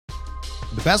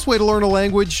The best way to learn a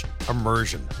language?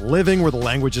 Immersion. Living where the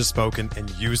language is spoken and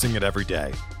using it every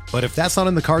day. But if that's not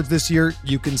in the cards this year,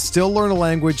 you can still learn a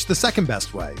language the second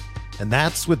best way, and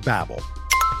that's with Babbel.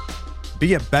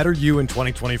 Be a better you in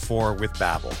 2024 with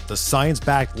Babbel, the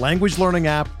science-backed language learning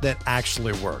app that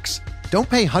actually works. Don't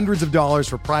pay hundreds of dollars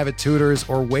for private tutors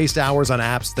or waste hours on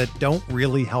apps that don't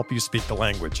really help you speak the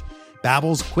language.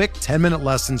 Babbel's quick 10-minute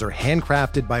lessons are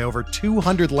handcrafted by over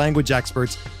 200 language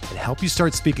experts and help you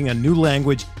start speaking a new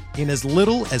language in as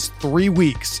little as 3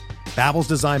 weeks. Babbel's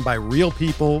designed by real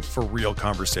people for real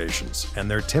conversations,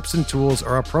 and their tips and tools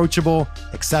are approachable,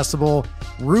 accessible,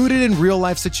 rooted in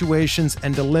real-life situations,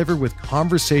 and delivered with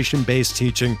conversation-based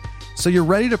teaching, so you're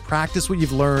ready to practice what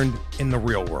you've learned in the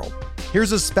real world.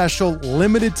 Here's a special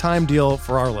limited-time deal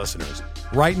for our listeners.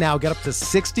 Right now, get up to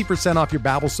 60% off your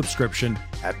Babbel subscription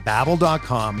at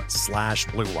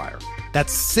babbel.com/Blue Wire.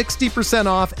 That's 60%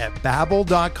 off at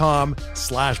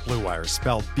babbel.com/Blue Wire,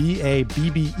 spelled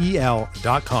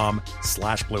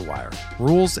BABBEL.com/Blue Wire.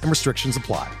 Rules and restrictions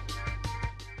apply.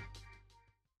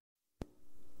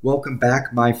 Welcome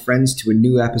back, my friends, to a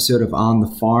new episode of On the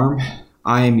Farm.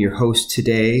 I am your host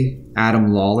today,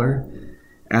 Adam Lawler.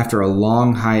 After a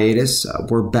long hiatus,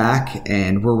 we're back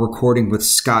and we're recording with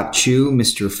Scott Chu,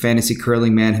 Mr. Fantasy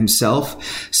Curling Man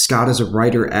himself. Scott is a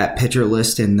writer at Pitcher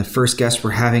List and the first guest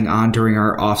we're having on during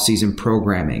our off-season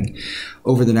programming.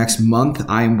 Over the next month,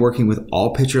 I am working with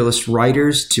all Pitcher List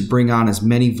writers to bring on as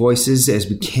many voices as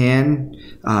we can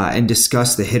and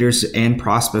discuss the hitters and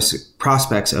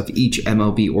prospects of each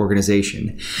MLB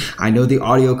organization. I know the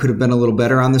audio could have been a little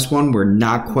better on this one. We're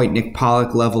not quite Nick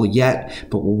Pollock level yet,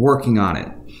 but we're working on it.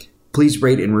 Please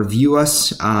rate and review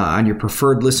us on your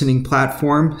preferred listening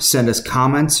platform. Send us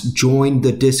comments. Join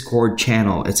the Discord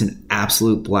channel. It's an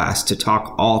absolute blast to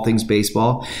talk all things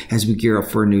baseball as we gear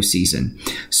up for a new season.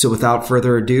 So without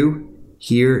further ado,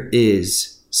 here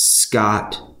is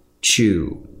Scott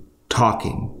Chu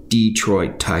talking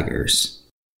Detroit Tigers.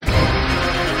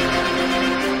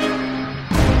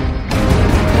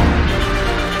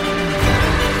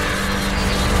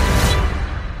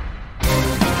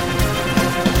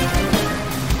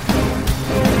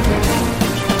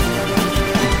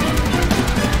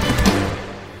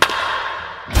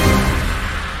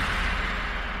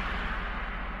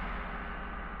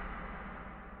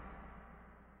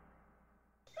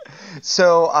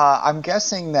 So I'm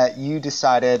guessing that you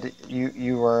decided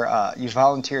you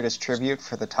volunteered as tribute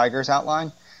for the Tigers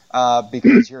outline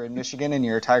because you're in Michigan and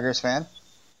you're a Tigers fan.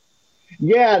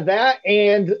 Yeah, that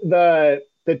and the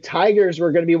Tigers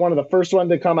were going to be one of the first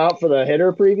ones to come out for the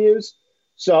hitter previews.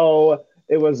 So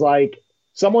it was like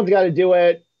someone's got to do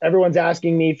it. Everyone's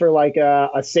asking me for like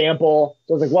a sample.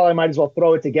 So I was like, well, I might as well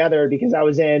throw it together because I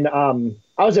was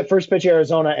at First Pitch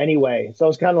Arizona anyway. So I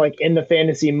was kind of like in the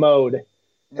fantasy mode.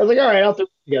 I was like, all right, I'll throw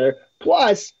it together.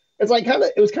 Plus, it was kind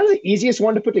of the easiest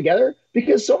one to put together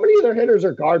because so many of their hitters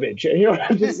are garbage, and you don't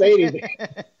have to say anything.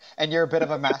 And you're a bit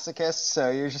of a masochist, so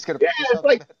you're just gonna put yourself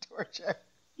like, in that torture.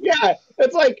 Yeah,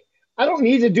 it's like I don't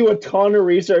need to do a ton of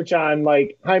research on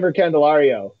like Heimer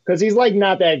Candelario because he's like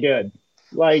not that good.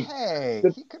 Like, hey,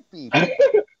 he could be.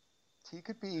 He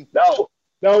could be. No,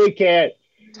 he can't.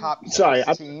 Top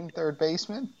 16 third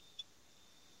baseman.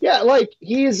 Yeah, like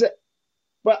he's.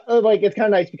 But like it's kind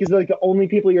of nice because like the only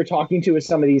people you're talking to is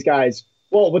some of these guys.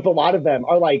 Well, with a lot of them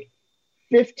are like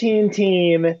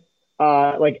 15-team,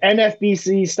 like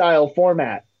NFBC style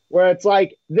format where it's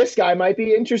like this guy might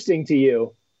be interesting to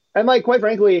you, and like quite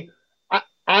frankly,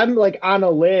 I'm like on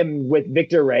a limb with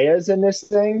Victor Reyes in this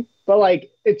thing, but like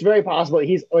it's very possible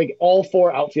he's like all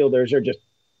four outfielders are just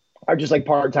like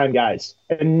part-time guys,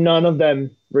 and none of them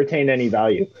retain any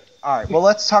value. All right, well,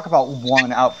 let's talk about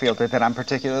one outfielder that I'm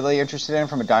particularly interested in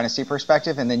from a dynasty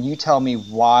perspective, and then you tell me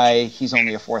why he's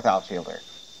only a fourth outfielder.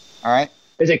 All right?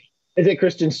 Is it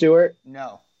Christian Stewart?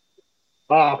 No.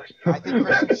 Oh. I think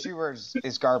Christian Stewart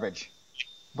is garbage.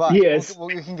 But yes.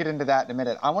 we can get into that in a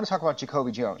minute. I want to talk about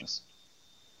Jacoby Jones.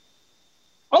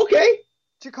 Okay.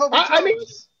 Jacoby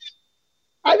Jones.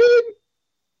 I mean,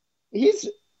 he's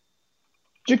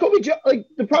Jacoby Jones. Like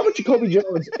the problem with Jacoby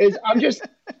Jones is I'm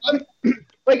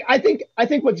like I think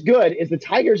what's good is the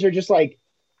Tigers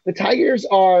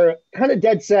are kind of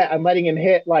dead set on letting him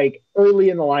hit like early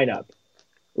in the lineup,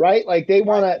 right? Like they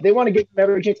want to give him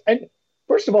every chance. And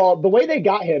first of all, the way they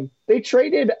got him, they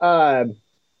traded. That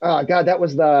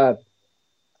was the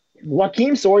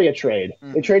Joakim Soria trade.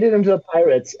 They traded him to the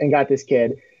Pirates and got this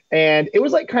kid, and it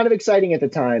was like kind of exciting at the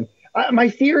time. My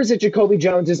fear is that Jacoby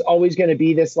Jones is always going to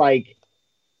be this like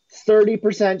 30%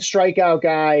 strikeout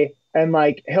guy, and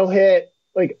like he'll hit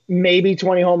like maybe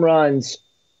 20 home runs,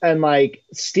 and like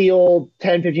steal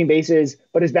 10, 15 bases,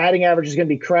 but his batting average is going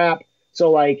to be crap.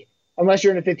 So like, unless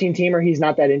you're in a 15 teamer, he's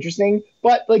not that interesting.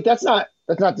 But like, that's not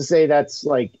to say that's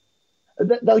like,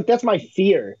 that's my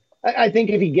fear. I think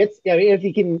if he gets, if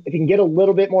he can get a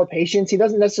little bit more patience, he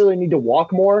doesn't necessarily need to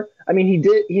walk more. I mean, he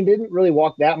didn't really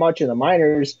walk that much in the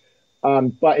minors.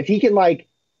 But if he can like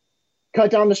cut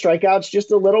down the strikeouts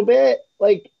just a little bit,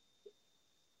 like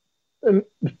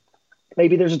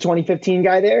maybe there's a 2015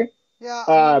 guy there.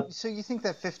 Yeah. So you think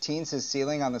that 15 is his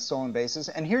ceiling on the stolen bases?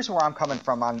 And here's where I'm coming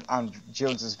from on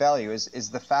Jones's value is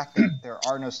the fact that there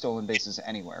are no stolen bases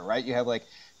anywhere, right? You have like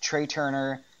Trey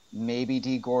Turner, maybe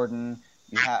D. Gordon.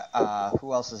 You have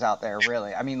who else is out there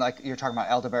really? I mean, like you're talking about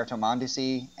Alberto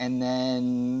Mondesi, and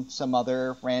then some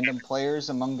other random players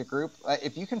among the group.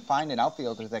 If you can find an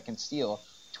outfielder that can steal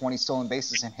 20 stolen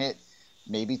bases and hit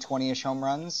maybe 20-ish home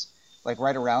runs, like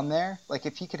right around there, like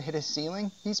if he could hit his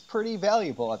ceiling, he's pretty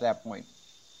valuable at that point,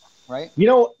 right?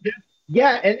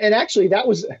 Yeah, and actually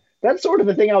that's sort of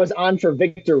the thing I was on for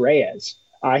Victor Reyes.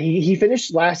 He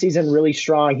finished last season really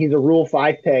strong. He's a Rule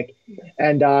 5 pick,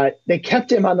 and they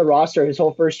kept him on the roster his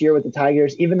whole first year with the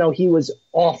Tigers, even though he was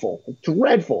awful,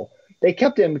 dreadful. They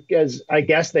kept him because I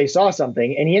guess they saw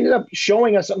something, and he ended up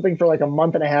showing us something for like a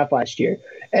month and a half last year.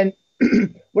 And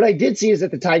what I did see is that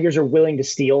the Tigers are willing to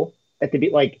steal at the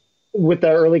like with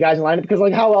the early guys in lineup because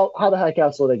like how the heck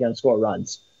else are they going to score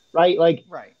runs, right? Like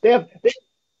right.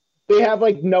 They have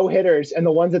like no hitters, and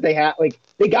the ones that they have, like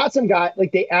they got some guy,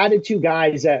 like they added 2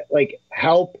 guys that like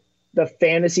help the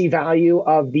fantasy value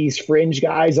of these fringe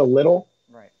guys a little,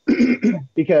 right?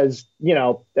 Because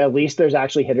at least there's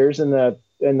actually hitters in the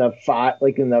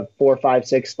 4, 5,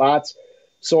 6 spots,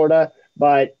 sorta.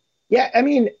 But yeah, I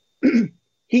mean,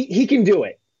 he can do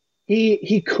it.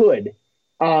 He could,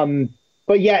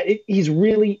 but yeah, he's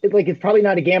really like it's probably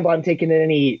not a gamble I'm taking in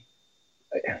any.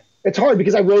 It's hard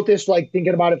because I wrote this like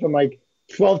thinking about it from like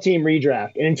 12-team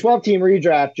redraft. And in 12-team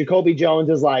redraft, Jacoby Jones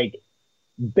is like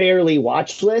barely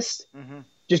watch list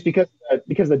just because of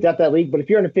the depth of that league. But if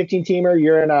you're in a 15-teamer,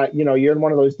 you're in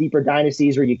one of those deeper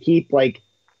dynasties where you keep like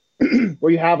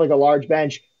where you have like a large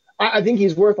bench. I think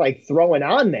he's worth like throwing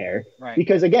on there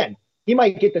because again, he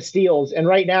might get the steals. And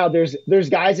right now there's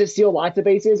guys that steal lots of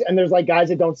bases and there's like guys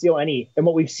that don't steal any. And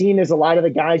what we've seen is a lot of the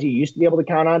guys you used to be able to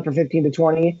count on for 15 to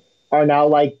 20 are now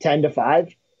like 10 to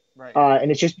 5. Right.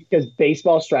 And it's just because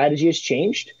baseball strategy has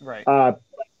changed. Right.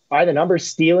 By the numbers,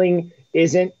 stealing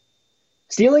isn't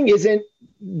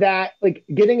that like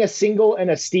getting a single and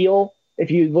a steal.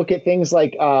 If you look at things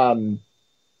like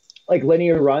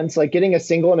linear runs, like getting a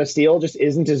single and a steal just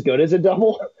isn't as good as a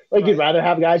double. Like you'd rather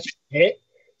have guys hit.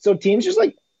 So teams just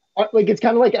like it's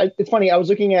kind of like it's funny. I was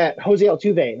looking at Jose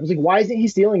Altuve. I was like, why isn't he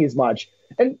stealing as much?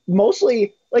 And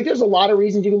mostly, like, there's a lot of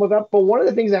reasons you can look up. But one of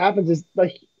the things that happens is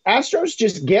like Astros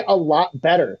just get a lot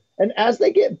better, and as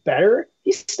they get better,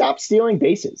 he stops stealing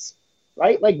bases.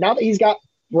 Right? Like now that he's got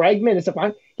Bregman and stuff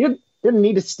on, he doesn't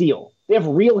need to steal. They have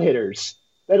real hitters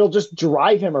that'll just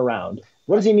drive him around.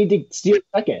 What does he need to steal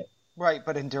second? Right,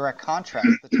 but in direct contrast,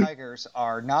 the Tigers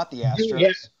are not the Astros.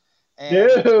 Yeah.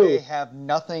 And they have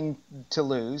nothing to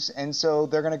lose, and so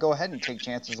they're going to go ahead and take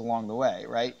chances along the way,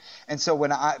 right? And so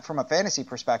from a fantasy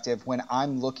perspective, when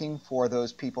I'm looking for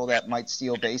those people that might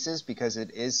steal bases because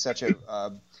it is such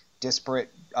a disparate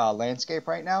landscape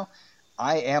right now,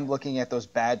 I am looking at those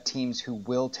bad teams who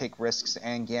will take risks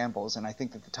and gambles, and I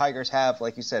think that the Tigers have,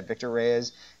 like you said, Victor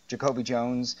Reyes, Jacoby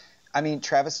Jones. I mean,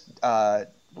 Travis,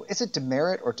 is it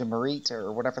Demerit or Demerit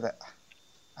or whatever that?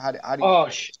 How do you? Oh,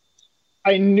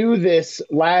 I knew this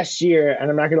last year, and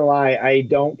I'm not gonna lie, I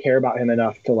don't care about him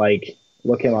enough to like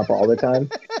look him up all the time.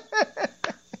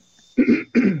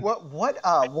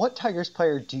 What Tigers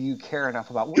player do you care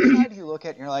enough about? What guy do you look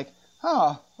at and you're like,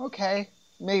 oh, okay,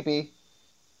 maybe.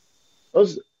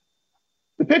 The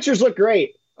pitchers look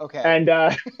great. Okay. And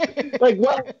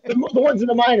the ones in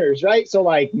the minors, right? So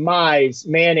like Mize,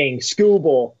 Manning,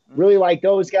 Skubal, really like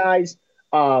those guys.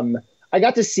 I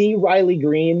got to see Riley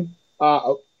Green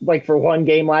like for one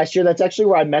game last year. That's actually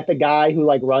where I met the guy who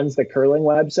like runs the curling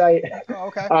website.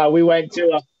 Oh, okay. We went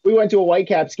to a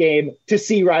Whitecaps game to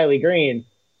see Riley Green,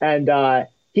 and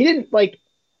he didn't like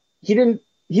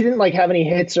have any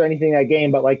hits or anything that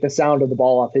game, but like the sound of the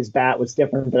ball off his bat was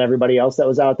different than everybody else that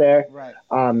was out there. Right.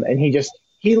 And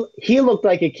he looked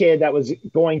like a kid that was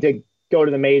going to go to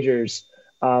the majors.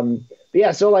 But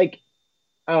yeah, so like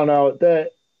I don't know,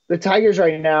 the Tigers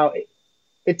right now,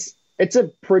 it's a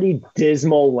pretty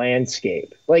dismal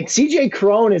landscape. Like CJ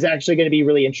Cron is actually going to be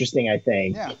really interesting, I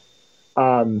think. Yeah.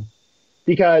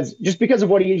 Because of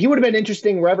what he would have been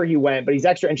interesting wherever he went, but he's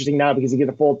extra interesting now because he gets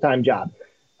a full-time job.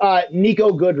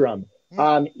 Nico Goodrum,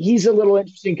 Yeah. He's a little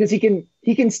interesting because he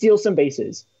can steal some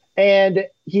bases, and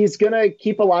he's gonna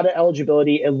keep a lot of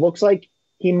eligibility. It looks like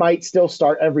he might still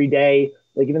start every day.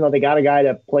 Like even though they got a guy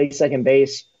to play second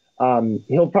base,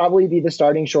 he'll probably be the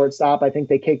starting shortstop. I think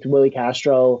they kicked Willie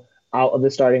Castro out of the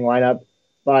starting lineup,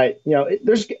 but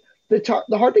there's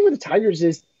the hard thing with the Tigers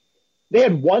is they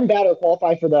had one batter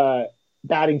qualify for the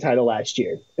batting title last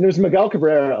year, and it was Miguel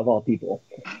Cabrera of all people.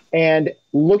 And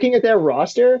looking at their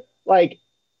roster,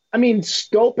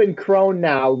 Scope and Crone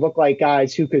now look like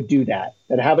guys who could do that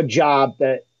have a job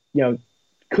that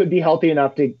could be healthy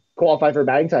enough to qualify for a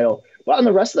batting title. But on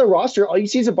the rest of the roster, all you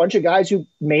see is a bunch of guys who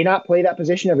may not play that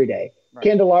position every day. Right.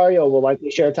 Candelario will likely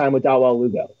share time with Dawel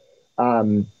Lugo.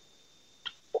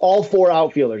 All four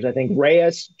outfielders, I think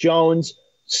Reyes, Jones,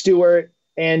 Stewart,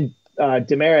 and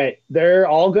Demerit, they're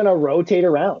all going to rotate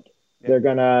around. Yeah. They're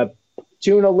going to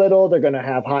tune a little. They're going to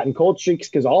have hot and cold streaks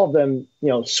because all of them,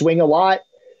 swing a lot.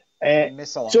 And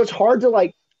miss a lot. So it's hard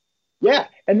to yeah.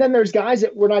 And then there's guys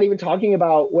that we're not even talking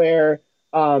about where,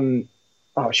 I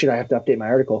have to update my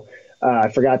article. I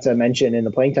forgot to mention in the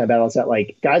playing time battles that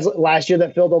guys last year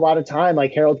that filled a lot of time,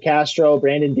 like Harold Castro,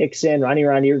 Brandon Dixon, Ronnie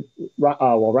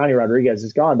Rodriguez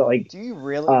is gone, but do you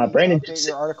really need Brandon to update Dixon,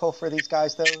 your article for these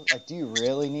guys though? Do you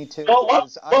really need to?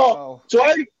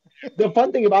 The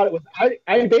fun thing about it was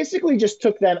I basically just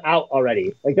took them out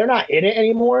already. They're not in it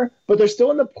anymore, but they're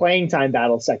still in the playing time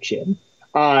battle section.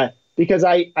 Because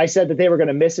I said that they were going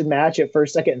to miss and match at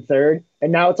first, second, and third,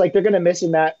 and now it's they're going to mix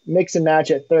and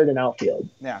match at third and outfield.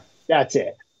 Yeah. That's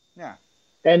it. Yeah.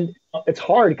 And it's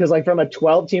hard because from a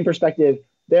 12-team perspective,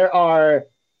 there are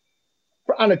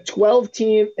on a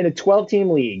 12-team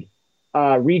league,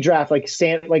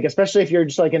 redraft especially if you're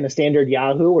just in the standard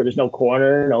Yahoo where there's no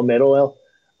corner, no middle.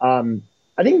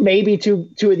 I think maybe two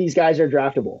of these guys are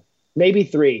draftable, maybe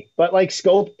three, but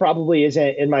Scope probably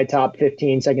isn't in my top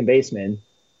 15 second baseman.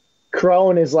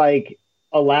 Crone is a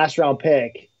last round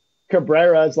pick.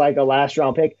 Cabrera is a last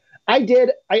round pick.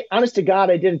 Honest to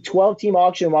God, I did a 12-team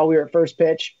auction while we were at first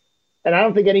pitch, and I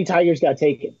don't think any Tigers got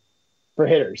taken for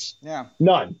hitters. Yeah.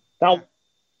 None. Now,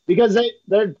 because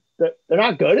they're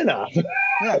not good enough.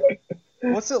 Yeah.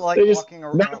 What's it like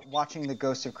watching the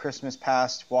Ghost of Christmas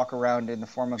Past walk around in the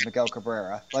form of Miguel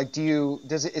Cabrera?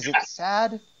 Is it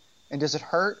sad and does it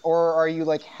hurt, or are you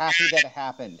happy that it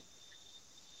happened?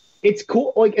 It's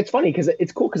cool. It's funny because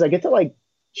I get to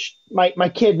my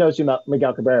kid knows who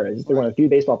Miguel Cabrera is. They're one of the few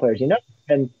baseball players,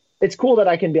 and it's cool that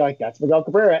I can be that's Miguel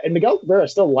Cabrera. And Miguel Cabrera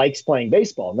still likes playing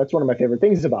baseball. And that's one of my favorite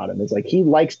things about him is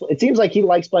it seems like he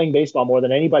likes playing baseball more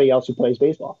than anybody else who plays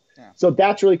baseball. Yeah. So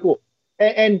that's really cool.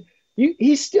 And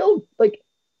he's still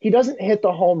he doesn't hit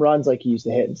the home runs like he used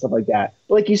to hit and stuff like that.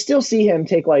 But you still see him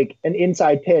take an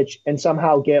inside pitch and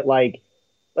somehow get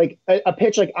a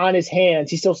pitch on his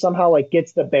hands. He still somehow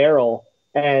gets the barrel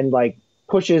and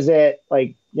pushes it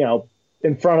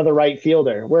in front of the right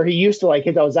fielder, where he used to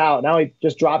hit those out. Now he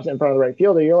just drops it in front of the right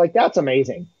fielder. You're that's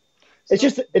amazing. What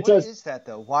is that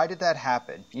though? Why did that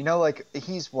happen?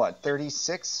 He's what,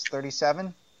 36,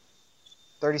 37?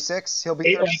 36. He'll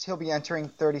be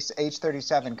entering age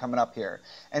 37 coming up here.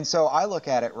 And so I look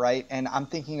at it, right, and I'm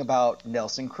thinking about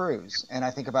Nelson Cruz, and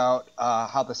I think about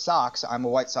how the Sox, I'm a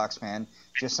White Sox fan,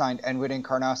 just signed Edwin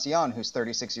Encarnacion, who's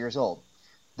 36 years old.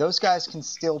 Those guys can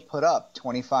still put up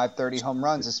 25, 30 home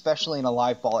runs, especially in a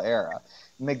live ball era.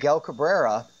 Miguel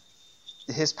Cabrera,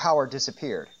 his power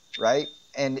disappeared, right?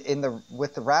 And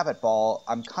with the rabbit ball,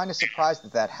 I'm kind of surprised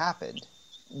that happened.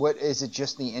 What is it?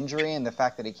 Just the injury and the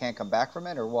fact that he can't come back from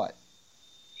it, or what?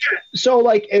 So,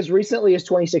 as recently as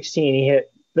 2016, he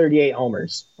hit 38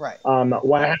 homers. Right.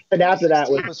 What happened after that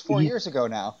was 4 years ago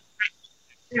now.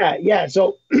 Yeah.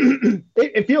 So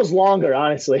it feels longer,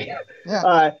 honestly.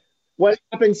 Yeah. What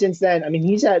happened since then?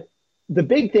 He's had the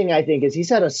big thing. I think is he's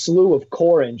had a slew of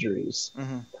core injuries.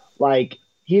 Mm-hmm.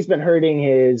 He's been hurting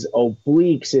his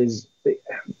obliques,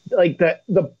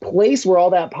 the place where all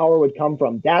that power would come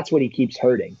from. That's what he keeps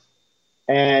hurting,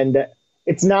 and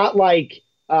it's not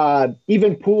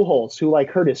even Pujols who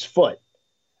hurt his foot.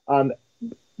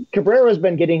 Cabrera's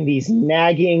been getting these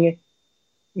nagging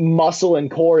muscle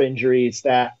and core injuries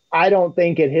that I don't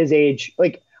think at his age.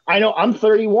 I know I'm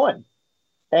 31,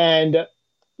 and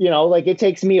it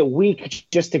takes me a week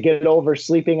just to get over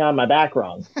sleeping on my back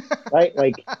wrong, right?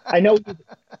 I know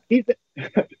he's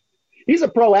a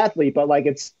pro athlete, but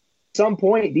at some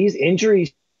point, these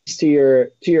injuries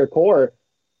to your core,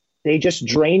 they just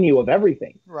drain you of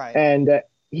everything. Right. And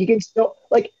he can still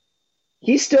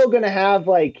he's still going to have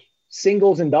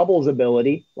singles and doubles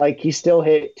ability. He still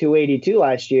hit 282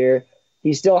 last year.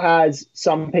 He still has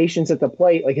some patience at the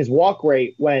plate. His walk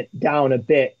rate went down a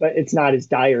bit, but it's not as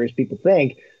dire as people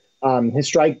think.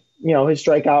 His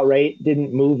strikeout rate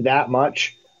didn't move that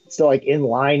much. It's still like in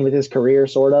line with his career,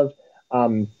 sort of.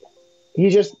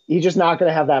 He's just not going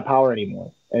to have that power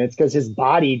anymore, and it's because his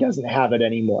body doesn't have it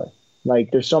anymore.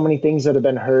 Like, there's so many things that have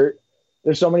been hurt.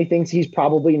 There's so many things he's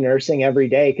probably nursing every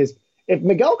day. Because if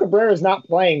Miguel Cabrera is not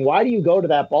playing, why do you go to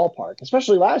that ballpark?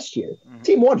 Especially last year,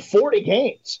 team won 40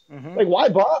 games. Like, why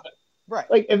bother? Right.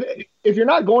 Like, if you're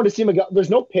not going to see Miguel, there's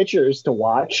no pitchers to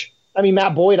watch. I mean,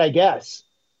 Matt Boyd, I guess,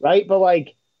 right? But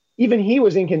like, even he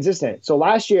was inconsistent. So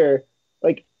last year,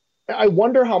 like, I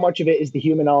wonder how much of it is the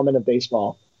human element of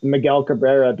baseball. Miguel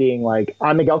Cabrera being like,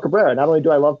 I'm Miguel Cabrera. Not only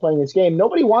do I love playing this game,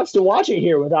 nobody wants to watch it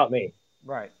here without me.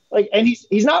 Right. Like, and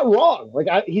he's not wrong.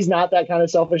 Like, he's not that kind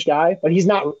of selfish guy, but he's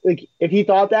not, like, if he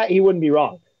thought that, he wouldn't be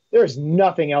wrong. There's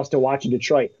nothing else to watch in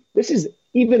Detroit. This is,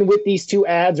 even with these 2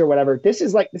 ads or whatever, this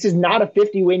is not a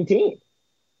 50-win team.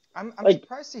 I'm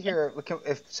surprised to hear,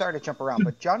 sorry to jump around,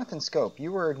 but Jonathan Schoop,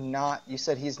 you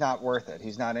said he's not worth it.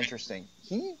 He's not interesting.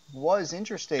 He was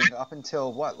interesting up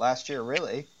until last year,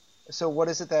 really. So what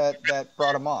is it that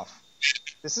brought him off?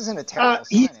 This isn't a terrible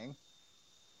signing.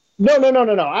 No.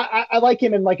 I like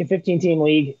him in like a 15-team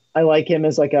league. I like him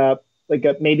as like a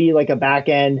maybe like a back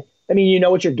end. I mean, you know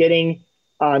what you're getting.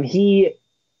 He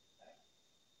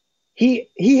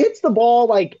hits the ball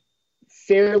like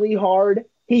fairly hard.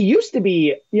 He used to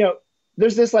be,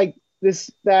 there's this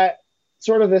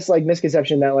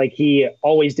misconception that like he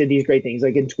always did these great things.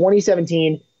 Like in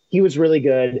 2017, he was really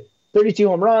good. 32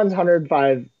 home runs,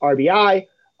 105 RBI,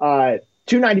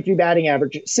 293 batting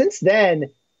average. Since then,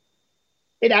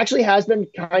 it actually has been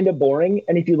kind of boring.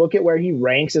 And if you look at where he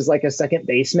ranks as like a second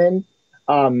baseman,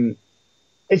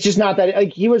 it's just not that.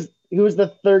 Like, he was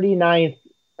the 39th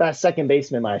best second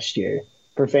baseman last year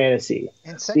for fantasy.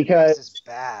 And second base is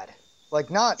bad. Like,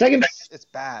 not second base, it's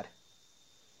bad.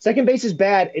 Second base is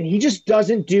bad, and he just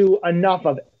doesn't do enough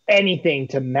of anything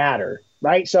to matter,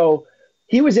 right? So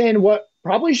he was in what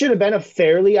probably should have been a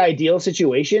fairly ideal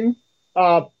situation,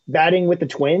 batting with the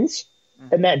Twins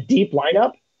and that deep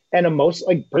lineup, and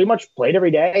pretty much played every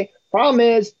day. Problem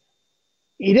is,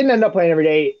 he didn't end up playing every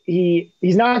day.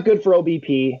 He's not good for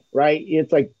OBP, right?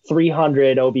 It's like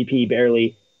 300 OBP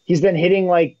barely. He's been hitting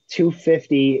like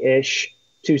 250-ish,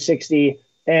 260,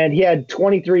 and he had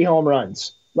 23 home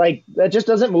runs. Like, that just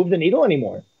doesn't move the needle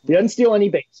anymore. He doesn't steal any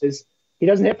bases. He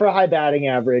doesn't hit for a high batting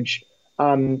average.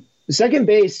 Second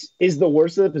base is the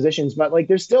worst of the positions, but like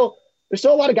there's still a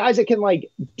lot of guys that can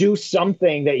like do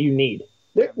something that you need.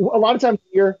 A lot of times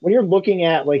when you're looking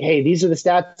at like, hey, these are the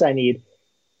stats I need,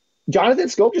 Jonathan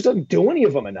Schoop just doesn't do any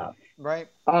of them enough. Right.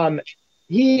 I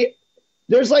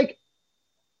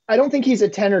don't think he's a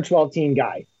 10 or 12 team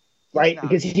guy, right?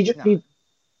 Because he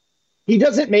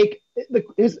doesn't make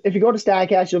if you go to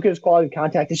StatCast, you look at his quality of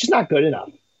contact, it's just not good enough.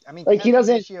 I mean, like,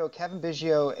 Kevin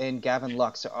Biggio and Gavin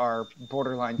Lux are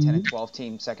borderline 10 and 12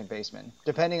 team second basemen,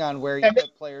 depending on where you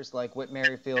put players like Whit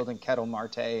Merrifield and Kettle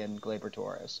Marte and Gleyber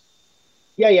Torres.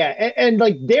 Yeah. And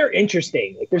like, they're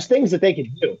interesting. Like, there's things that they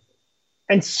can do.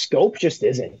 And Schoop just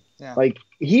isn't. Yeah. Like,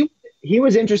 he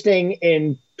was interesting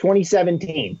in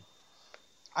 2017.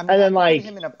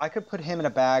 I could put him in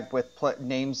a bag with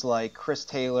names like Chris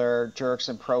Taylor,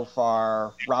 Jurickson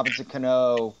Profar, Robinson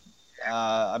Cano.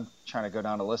 I'm trying to go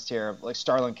down a list here of like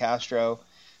Starlin Castro,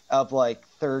 of like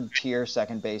third tier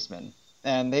second baseman,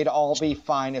 and they'd all be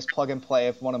fine as plug and play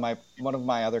if one of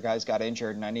my other guys got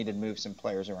injured and I needed to move some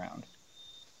players around.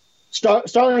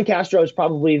 Starlin Castro is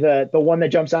probably the one that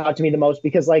jumps out to me the most,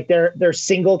 because like they're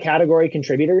single category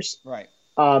contributors, right?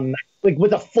 Like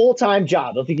with a full-time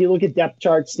job. If you look at depth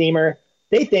chart Steamer,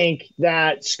 they think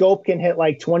that Schoop can hit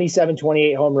like 27,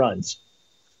 28 home runs.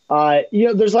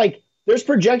 There's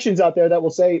projections out there that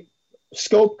will say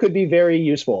Schoop could be very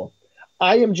useful.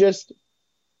 I am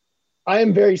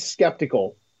very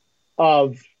skeptical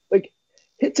of, like,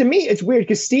 to me, it's weird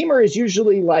because Steamer is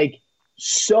usually like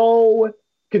so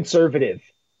conservative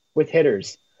with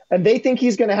hitters, and they think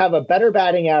he's going to have a better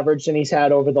batting average than he's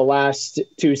had over the last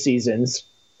 2 seasons.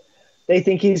 They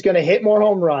think he's going to hit more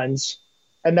home runs,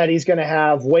 and that he's going to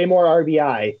have way more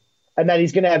RBI, and that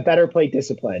he's going to have better plate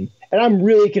discipline. And I'm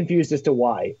really confused as to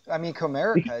why. I mean,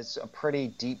 Comerica is a pretty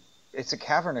deep – it's a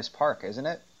cavernous park, isn't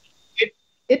it?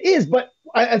 It is, but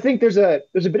I think there's a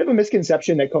bit of a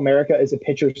misconception that Comerica is a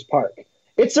pitcher's park.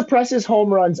 It suppresses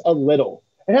home runs a little.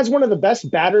 It has one of the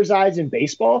best batter's eyes in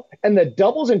baseball, and the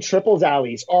doubles and triples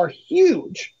alleys are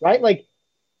huge, right? Like,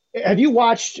 have you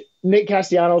watched Nick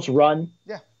Castellanos run?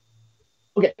 Yeah.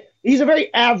 Okay, he's a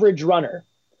very average runner.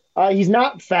 He's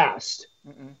not fast,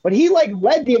 but he like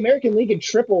led the American League in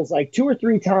triples like 2 or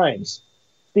 3 times.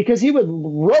 because he would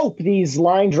rope these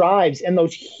line drives in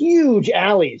those huge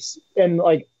alleys and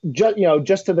like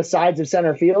just to the sides of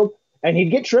center field, and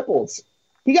he'd get triples.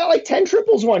 He got like 10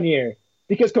 triples one year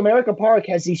because Comerica Park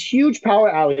has these huge power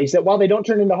alleys that while they don't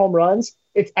turn into home runs,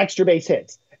 it's extra base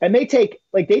hits. And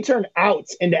they turn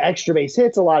outs into extra base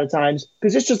hits a lot of times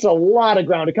because it's just a lot of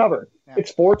ground to cover. Yeah.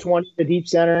 It's 420 the deep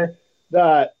center.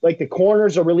 The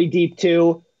corners are really deep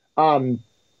too.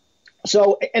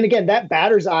 So, and again, that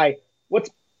batter's eye,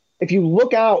 if you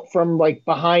look out from like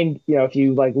behind, if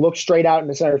you like look straight out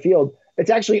into center field,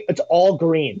 it's all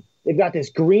green. They've got this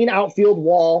green outfield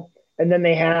wall, and then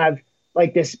they have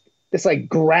like this like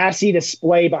grassy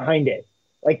display behind it,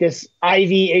 like this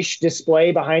ivy-ish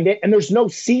display behind it. And there's no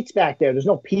seats back there. There's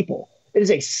no people. It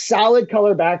is a solid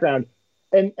color background.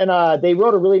 And they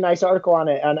wrote a really nice article on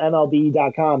it on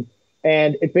MLB.com.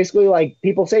 And it's basically like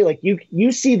people say, like,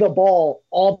 you see the ball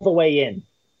all the way in.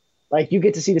 Like, you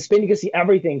get to see the spin, you can see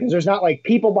everything because there's not like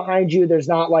people behind you. There's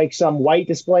not like some white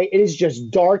display. It is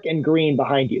just dark and green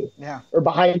behind you, or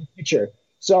behind the pitcher.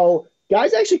 So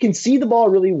guys actually can see the ball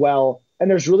really well, and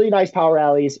there's really nice power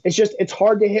alleys. It's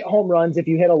hard to hit home runs if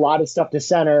you hit a lot of stuff to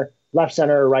center, left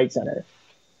center, or right center,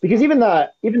 because even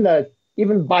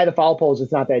by the foul poles,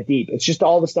 it's not that deep. It's just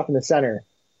all the stuff in the center.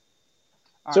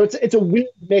 So it's a weird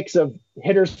mix of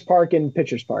hitter's park and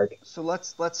pitcher's park. So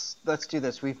let's do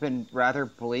this. We've been rather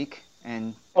bleak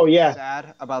and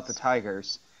sad about the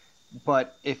Tigers,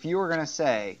 but if you were gonna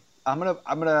say, I'm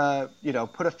gonna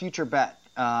put a future bet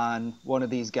on one of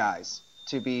these guys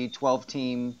to be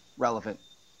 12-team relevant,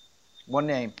 one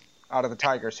name out of the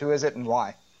Tigers, who is it and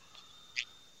why?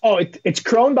 Oh, it's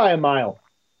Cron by a mile.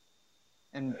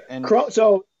 And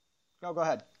so go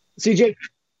ahead. CJ.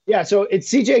 Yeah, so it's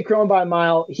CJ Cron by a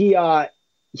mile. He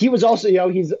was also,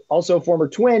 he's also a former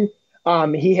Twin.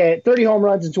 He hit 30 home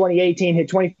runs in 2018, hit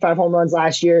 25 home runs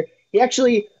last year. He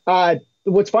actually,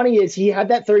 what's funny is he had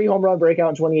that 30 home run breakout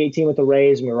in 2018 with the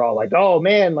Rays, and we were all like, oh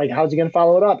man, like how's he going to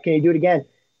follow it up? Can he do it again?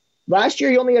 Last year,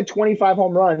 he only had 25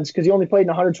 home runs because he only played in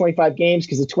 125 games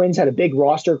because the Twins had a big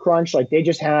roster crunch. Like they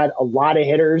just had a lot of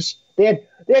hitters. They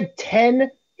had 10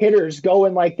 hitters go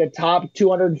in like the top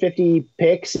 250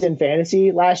 picks in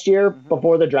fantasy last year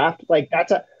before the draft. Like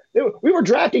we were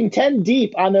drafting 10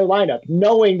 deep on their lineup,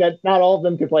 knowing that not all of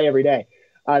them could play every day.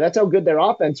 That's how good their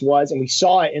offense was, and we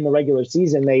saw it in the regular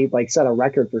season. They like set a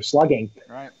record for slugging.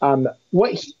 Right.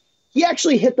 He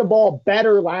actually hit the ball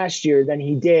better last year than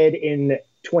he did in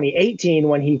 2018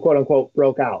 when he quote unquote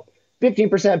broke out.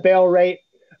 15% barrel rate,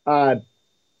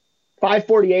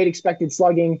 548 expected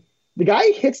slugging. The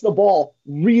guy hits the ball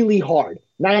really hard,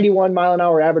 91 mile an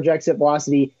hour average exit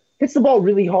velocity, hits the ball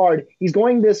really hard. He's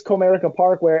going this Comerica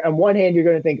Park where on one hand you're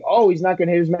going to think, oh, he's not going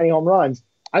to hit as many home runs.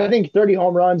 I think 30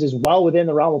 home runs is well within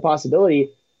the realm of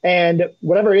possibility. And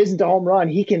whatever it isn't a home run,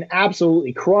 he can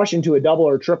absolutely crush into a double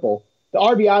or triple. The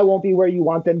RBI won't be where you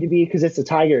want them to be because it's the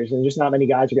Tigers and just not many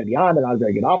guys are going to be on. They're not a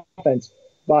very good offense.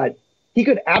 But he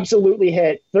could absolutely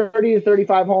hit 30 to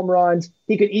 35 home runs.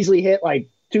 He could easily hit like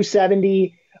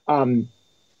 270. And,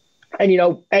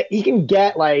 he can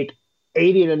get like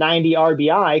 80 to 90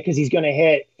 RBI because he's going to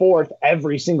hit fourth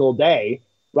every single day,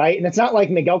 right? And it's not like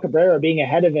Miguel Cabrera being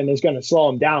ahead of him is going to slow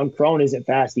him down. Cron isn't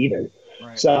fast either.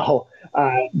 Right. So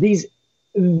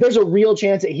there's a real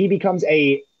chance that he becomes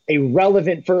a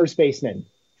relevant first baseman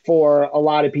for a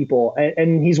lot of people.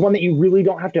 And he's one that you really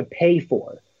don't have to pay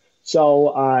for.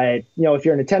 So, if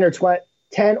you're in a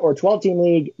 10 or 12 team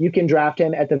league, you can draft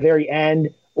him at the very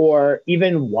end or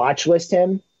even watch list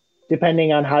him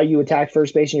depending on how you attack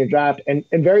first base in your draft and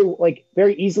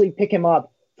very easily pick him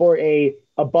up for a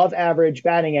above average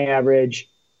batting average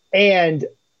and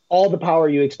all the power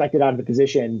you expected out of the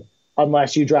position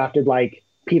unless you drafted like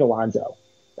Pete Alonso,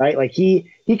 right? Like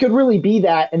he could really be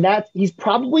that. And he's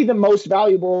probably the most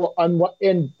valuable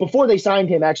and before they signed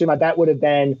him, actually, my bet would have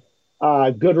been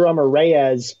Goodrum or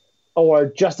Reyes or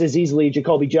just as easily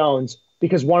Jacoby Jones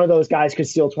because one of those guys could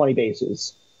steal 20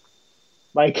 bases.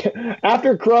 Like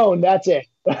after Cron, that's it.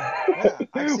 Yeah,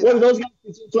 one of those guys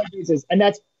could steal 20 bases, and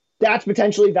that's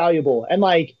potentially valuable. And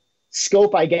like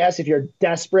Scope, I guess, if you're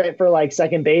desperate for like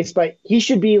second base, but he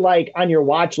should be like on your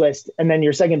watch list, and then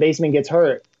your second baseman gets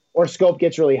hurt or Scope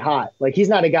gets really hot. Like he's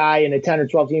not a guy in a 10 or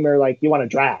 12 teamer like you want to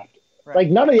draft. Right. Like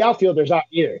none of the outfielders are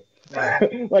either.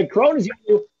 Right. Like Cron is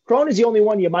the only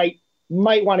one you might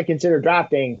want to consider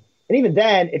drafting. And even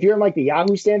then, if you're in like the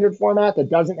Yahoo standard format that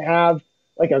doesn't have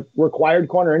like a required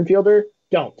corner infielder,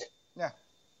 don't. Yeah.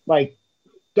 Like,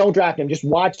 don't draft him. Just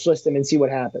watch list him and see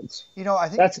what happens. I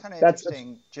think that's kind of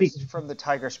interesting just from the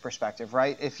Tigers' perspective,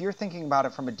 right? If you're thinking about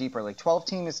it from a deeper league, 12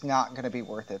 team is not going to be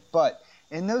worth it. But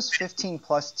in those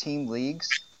 15-plus team leagues,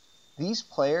 these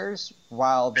players,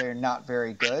 while they're not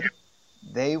very good,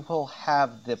 they will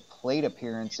have the plate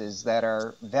appearances that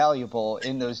are valuable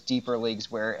in those deeper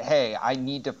leagues where, hey, I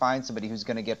need to find somebody who's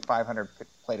going to get 500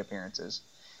 plate appearances.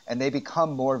 And they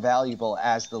become more valuable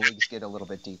as the leagues get a little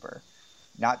bit deeper.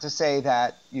 Not to say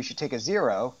that you should take a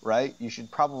 0, right? You should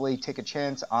probably take a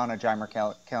chance on a Jeimer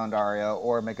Calendario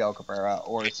or Miguel Cabrera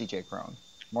or CJ Cron.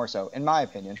 More so, in my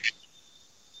opinion.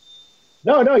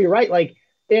 No, you're right. Like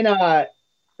in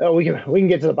we can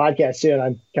get to the podcast soon.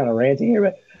 I'm kind of ranting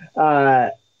here,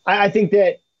 but I think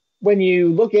that when you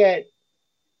look at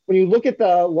the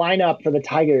lineup for the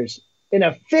Tigers in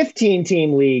a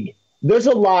 15-team league, there's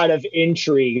a lot of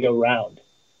intrigue around,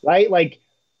 right? Like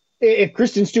if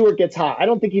Kristen Stewart gets hot, I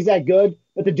don't think he's that good,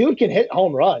 but the dude can hit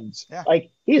home runs. Yeah. Like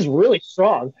he's really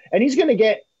strong, and he's going to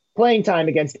get playing time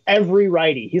against every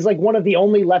righty. He's like one of the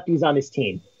only lefties on his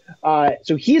team.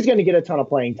 So he's going to get a ton of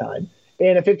playing time.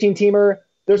 In a 15-teamer,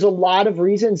 there's a lot of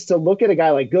reasons to look at a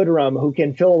guy like Goodrum who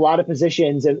can fill a lot of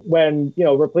positions. And when,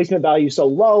 replacement value is so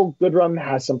low, Goodrum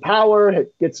has some power,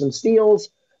 gets some steals.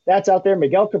 That's out there.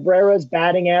 Miguel Cabrera's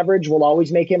batting average will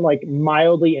always make him like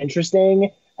mildly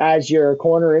interesting as your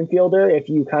corner infielder if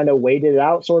you kind of waited it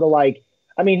out, sort of like,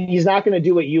 I mean, he's not going to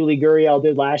do what Yuli Gurriel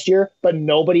did last year, but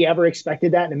nobody ever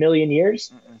expected that in a million years.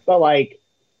 Mm-mm. But like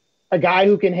a guy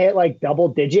who can hit like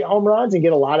double-digit home runs and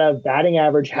get a lot of batting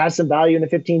average has some value in a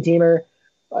 15-teamer.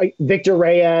 Like Victor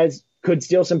Reyes could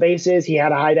steal some bases. He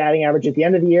had a high batting average at the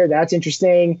end of the year. That's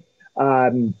interesting.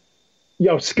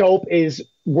 Scope is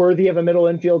worthy of a middle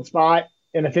infield spot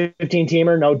in a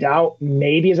 15-teamer, no doubt.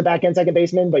 Maybe as a back-end second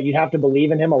baseman, but you'd have to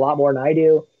believe in him a lot more than I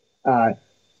do.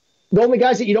 The only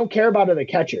guys that you don't care about are the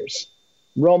catchers,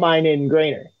 Romine and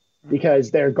Grainer,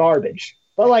 because they're garbage.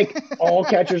 But like all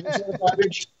catchers are sort of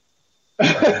garbage.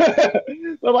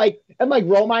 But like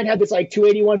Romine had this like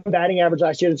 281 batting average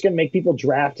last year that's going to make people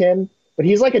draft him. But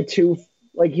he's like a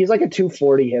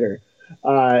 240 hitter,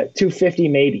 250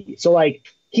 maybe. So like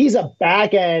he's a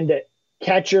back-end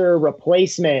catcher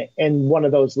replacement in one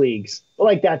of those leagues. But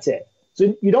like that's it.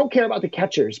 So you don't care about the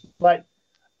catchers, but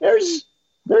there's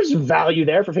value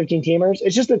there for 15-teamers.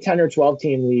 It's just the 10 or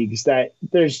 12-team leagues that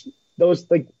there's those,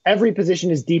 like every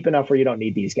position is deep enough where you don't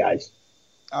need these guys.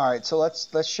 All right, so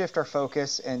let's shift our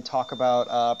focus and talk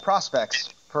about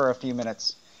prospects for a few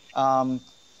minutes. The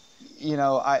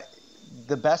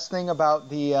best thing about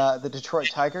the Detroit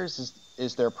Tigers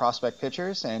is their prospect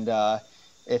pitchers, and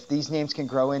if these names can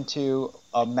grow into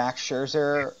a Max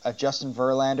Scherzer, a Justin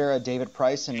Verlander, a David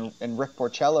Price, and Rick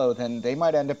Porcello, then they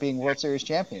might end up being World Series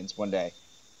champions one day.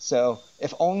 So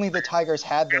if only the Tigers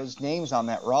had those names on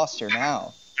that roster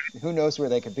now, who knows where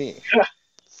they could be.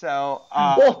 So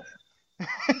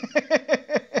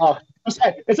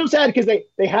it's so sad because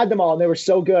they had them all and they were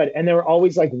so good and they were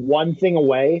always like one thing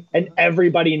away and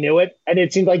everybody knew it and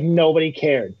it seemed like nobody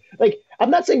cared. Like I'm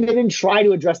not saying they didn't try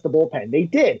to address the bullpen. They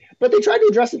did, but they tried to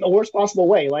address it in the worst possible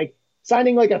way. Like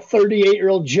signing like a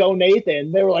 38-year-old Joe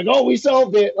Nathan. They were like, "Oh, we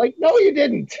solved it." Like, no, you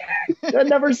didn't. That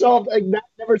never solved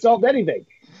anything.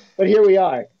 But here we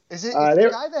are. Is the guy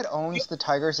that owns the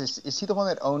Tigers? Is he the one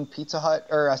that owned Pizza Hut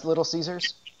or Little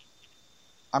Caesars?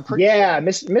 I'm pretty sure.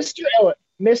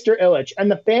 Mr. Illich, and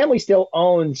the family still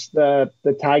owns the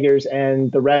Tigers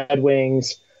and the Red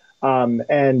Wings,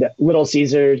 and Little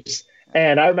Caesars.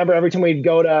 And I remember every time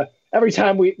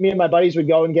me and my buddies would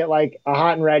go and get like a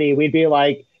hot and ready, we'd be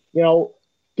like,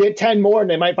 get 10 more and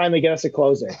they might finally get us a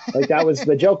closer. Like that was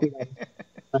the joke.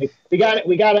 Like we got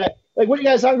it. Like, what are you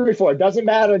guys hungry for? Doesn't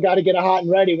matter. Got to get a hot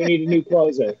and ready. We need a new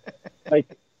closer.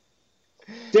 Like,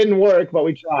 didn't work, but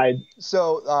we tried.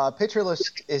 So, Pitcher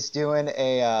List is doing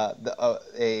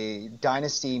a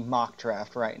dynasty mock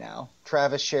draft right now.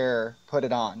 Travis Scherer put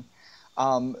it on.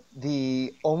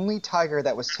 The only Tiger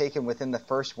that was taken within the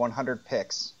first 100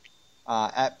 picks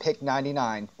at pick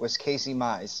 99 was Casey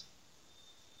Mize.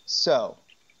 So,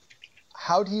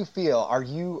 how do you feel? Are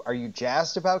you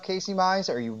jazzed about Casey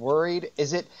Mize? Are you worried?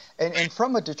 Is it and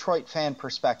from a Detroit fan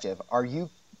perspective, are you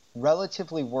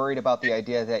relatively worried about the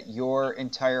idea that your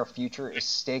entire future is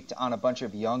staked on a bunch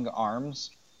of young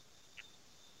arms?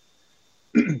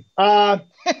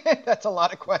 That's a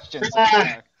lot of questions.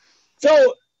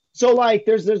 So like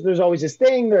there's always this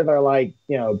thing that they're like,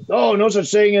 oh, no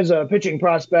such thing as a pitching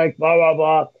prospect, blah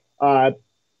blah blah.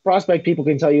 Prospect people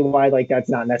can tell you why like that's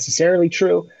not necessarily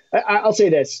true. I'll say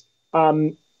this.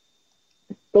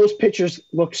 Those pitchers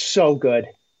look so good.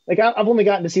 Like I've only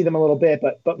gotten to see them a little bit,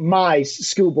 but Mize,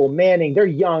 Skubal, Manning, they're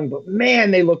young, but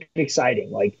man, they look exciting.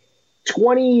 Like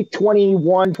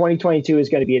 2021, 2022 is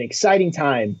going to be an exciting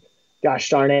time. Gosh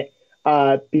darn it.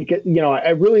 Because, I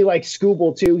really like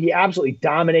Skubal too. He absolutely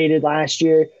dominated last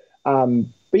year.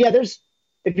 But yeah,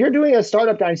 if you're doing a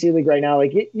startup dynasty league right now,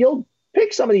 like you'll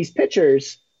pick some of these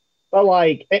pitchers, but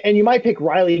like, and you might pick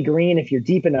Riley Green if you're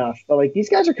deep enough, but like these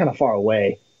guys are kind of far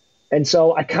away. And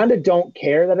so I kind of don't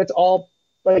care that it's all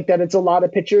like that. It's a lot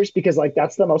of pitchers because like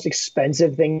that's the most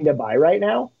expensive thing to buy right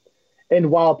now. And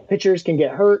while pitchers can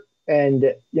get hurt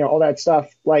and, all that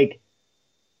stuff, like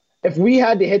if you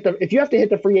have to hit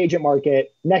the free agent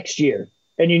market next year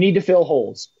and you need to fill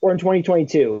holes or in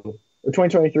 2022 or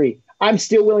 2023, I'm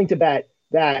still willing to bet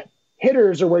that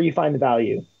hitters are where you find the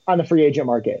value on the free agent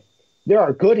market. There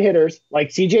are good hitters like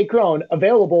CJ Cron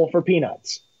available for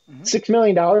peanuts. $6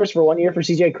 million for 1 year for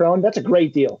CJ Cron, that's a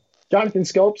great deal. Jonathan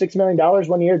Scope, $6 million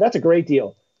 1 year, that's a great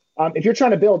deal. If you're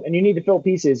trying to build and you need to fill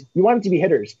pieces, you want it to be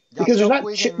hitters because there's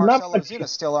Marcell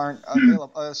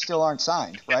Ozuna still aren't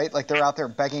signed, right? Like they're out there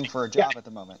begging for a job at the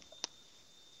moment.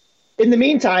 In the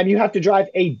meantime, you have to drive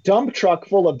a dump truck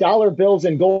full of dollar bills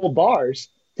and gold bars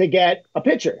to get a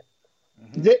pitcher.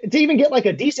 To even get like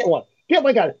a decent one, get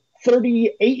like a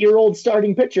 38-year-old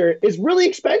starting pitcher is really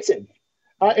expensive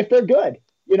if they're good,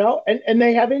 and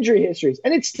they have injury histories,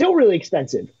 and it's still really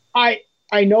expensive.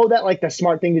 I know that like the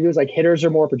smart thing to do is like hitters are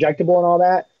more projectable and all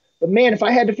that, but man, if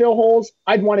I had to fill holes,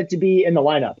 I'd want it to be in the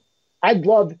lineup. I'd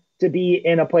love to be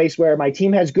in a place where my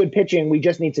team has good pitching. We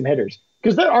just need some hitters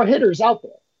because there are hitters out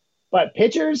there, but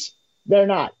pitchers, they're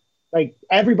not. Like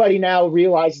everybody now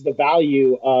realizes the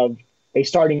value of a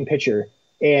starting pitcher,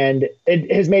 and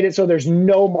it has made it so there's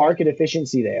no market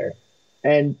efficiency there.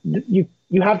 And you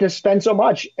have to spend so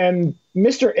much. And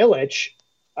Mr. Ilitch,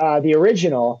 the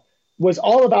original, was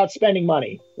all about spending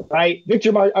money, right?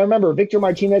 I remember Victor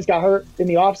Martinez got hurt in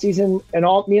the offseason,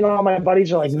 and me and all my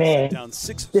buddies are like, man,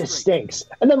 this stinks.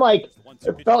 And then like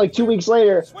it felt like 2 weeks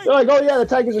later, they're like, oh yeah, the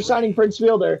Tigers are signing Prince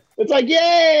Fielder. It's like,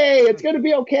 yay, it's gonna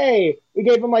be okay. We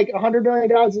gave him like $100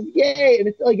 million, yay, and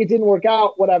it didn't work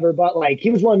out, whatever. But like he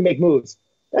was willing to make moves.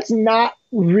 That's not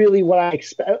really what I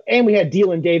expect. And we had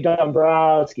Dave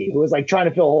Dombrowski, who was like trying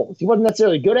to fill holes. He wasn't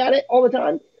necessarily good at it all the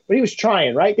time, but he was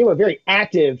trying, right? They were very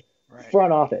active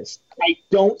front office. I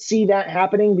don't see that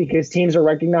happening because teams are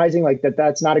recognizing like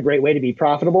that's not a great way to be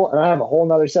profitable. And I have a whole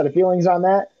nother set of feelings on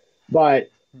that,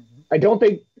 but I don't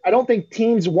think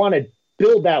teams want to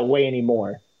build that way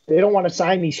anymore. They don't want to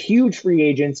sign these huge free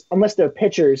agents unless they're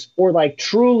pitchers or like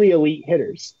truly elite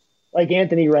hitters like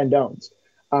Anthony Rendon's.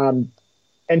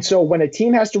 And so when a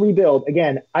team has to rebuild,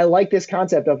 again, I like this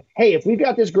concept of, hey, if we've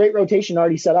got this great rotation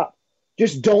already set up,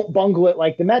 just don't bungle it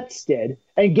like the Mets did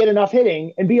and get enough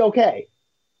hitting and be okay,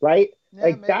 right? Yeah,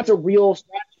 like maybe. That's a real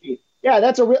strategy. Yeah,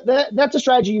 that's a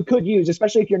strategy you could use,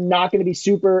 especially if you're not going to be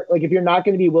if you're not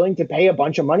going to be willing to pay a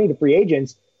bunch of money to free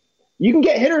agents. You can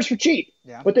get hitters for cheap,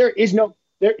 but there is no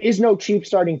cheap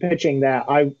starting pitching that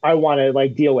I want to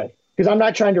like deal with because I'm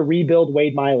not trying to rebuild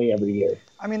Wade Miley every year.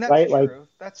 I mean, that's true.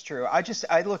 That's true.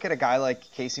 I look at a guy like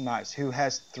Casey Mize who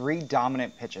has 3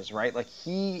 dominant pitches, right? Like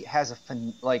he has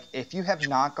if you have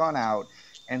not gone out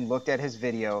and looked at his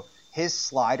video, his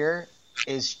slider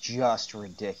is just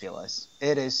ridiculous.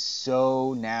 It is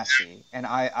so nasty, and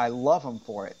I love him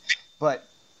for it. But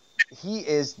he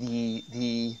is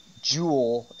the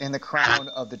jewel in the crown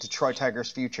of the Detroit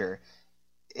Tigers' future.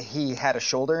 He had a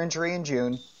shoulder injury in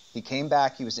June. He came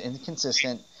back. He was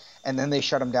inconsistent, and then they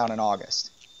shut him down in August.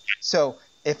 So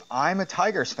if I'm a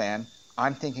Tigers fan,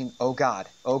 I'm thinking, oh God,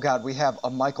 we have a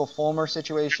Michael Fulmer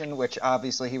situation, which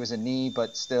obviously he was a knee,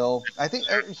 but still, I think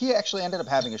he actually ended up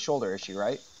having a shoulder issue,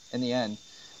 right, in the end.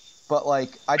 But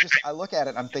like, I look at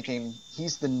it, I'm thinking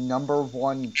he's the number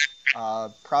 1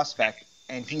 prospect,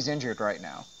 and he's injured right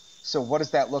now. So what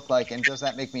does that look like, and does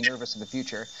that make me nervous in the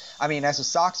future? I mean, as a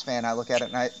Sox fan, I look at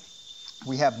it and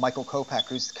we have Michael Kopech,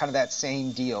 who's kind of that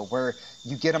same deal where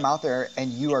you get him out there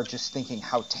and you are just thinking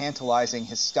how tantalizing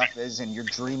his stuff is and you're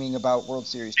dreaming about World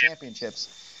Series championships.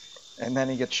 And then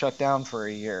he gets shut down for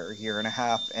a year and a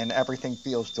half, and everything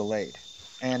feels delayed.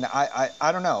 And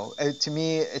I don't know. To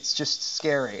me, it's just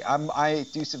scary. I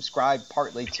do subscribe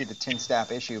partly to the Tin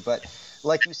Staff issue, but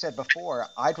like you said before,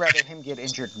 I'd rather him get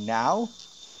injured now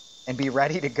and be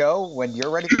ready to go when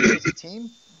you're ready to go as a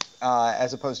team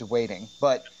as opposed to waiting.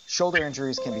 But shoulder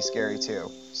injuries can be scary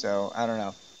too. So I don't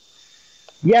know.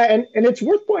 Yeah, and it's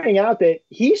worth pointing out that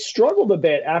he struggled a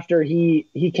bit after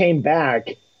he came back.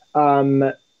 He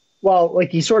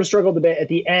sort of struggled a bit at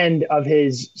the end of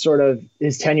his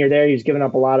tenure there. He was giving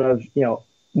up a lot of, a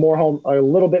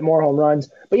little bit more home runs.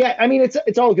 But yeah, I mean,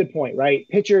 it's all a good point, right?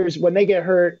 Pitchers, when they get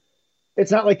hurt,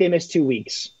 it's not like they miss 2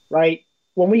 weeks, right?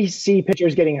 When we see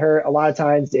pitchers getting hurt, a lot of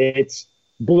times it's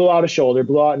blew out a shoulder,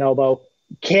 blew out an elbow.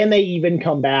 Can they even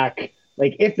come back?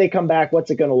 Like, if they come back,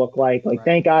 what's it going to look like? Like, right.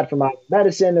 Thank God for modern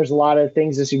medicine. There's a lot of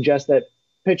things to suggest that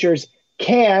pitchers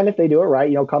can, if they do it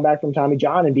right, come back from Tommy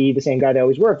John and be the same guy they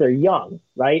always were if they're young,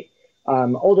 right?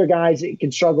 Older guys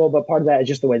can struggle, but part of that is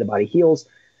just the way the body heals.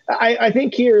 I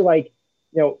think here,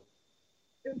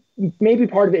 maybe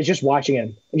part of it is just watching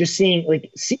him and just seeing,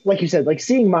 like you said, like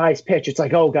seeing Mize pitch. It's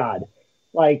like, oh God,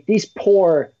 like these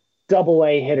poor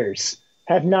AA hitters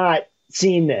have not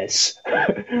seen this.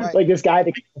 Right. Like this guy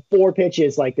that 4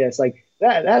 pitches like this, like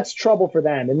that's trouble for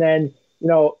them. And then,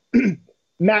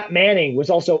 Matt Manning was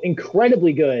also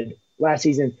incredibly good last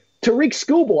season. Tariq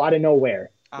Skubal out of nowhere,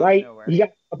 right?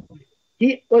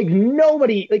 He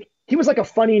was like a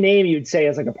funny name you'd say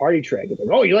as like a party trick. It's like,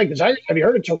 oh, you like this? Have you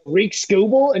heard of Tariq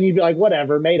Skubal? And you'd be like,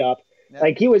 whatever, made up. Yeah.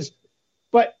 Like he was,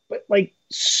 but like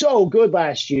so good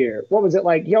last year. What was it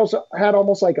like? He also had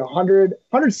almost like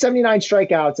 179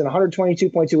 strikeouts and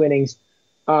 122.2 innings,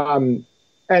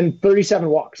 and 37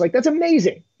 walks. Like that's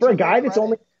amazing for a guy that's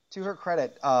only. To her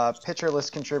credit, pitcher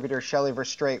list contributor Shelly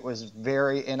Verstraete was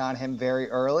very in on him very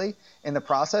early in the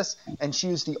process, and she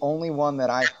was the only one that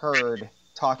I heard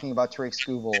talking about Tariq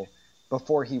Skubal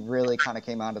before he really kind of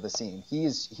came onto the scene.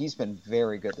 He's been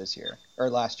very good this year, or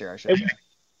last year, I should say.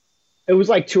 It was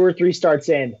like 2 or 3 starts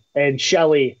in, and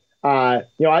Shelly,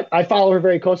 I follow her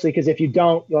very closely because if you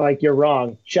don't, you're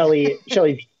wrong. Shelly's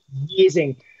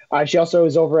amazing. She also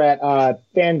is over at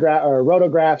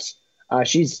Rotographs.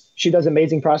 She does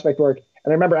amazing prospect work.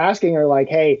 And I remember asking her like,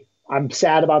 hey, I'm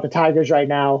sad about the Tigers right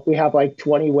now. We have like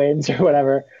 20 wins or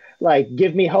whatever. Like,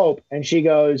 give me hope. And she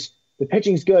goes, the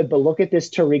pitching's good, but look at this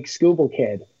Tariq Skubal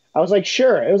kid. I was like,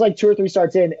 sure. It was like 2 or 3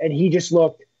 starts in, and he just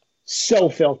looked so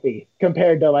filthy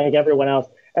compared to like everyone else.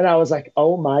 And I was like,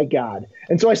 oh my God.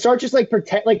 And so I start just like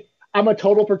pretend, like I'm a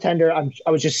total pretender. I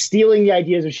was just stealing the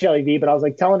ideas of Shelly V, but I was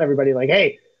like telling everybody like,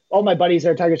 hey, all my buddies that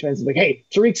are Tigers fans is like, hey,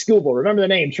 Tariq Skubal, remember the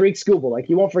name, Tariq Skubal. Like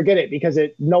you won't forget it because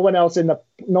no one else on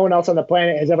the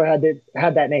planet has ever had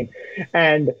that name.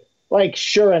 And like,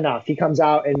 sure enough, he comes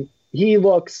out and he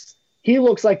looks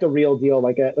like the real deal,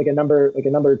 like a number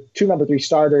 2, number 3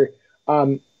 starter.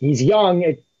 He's young.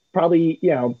 It probably,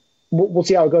 we'll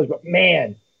see how it goes, but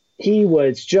man, he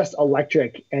was just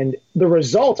electric. And the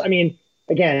results, I mean,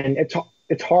 again,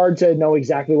 it's hard to know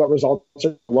exactly what results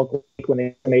look like when they're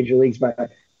in the major leagues,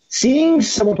 but seeing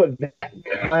someone put that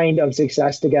kind of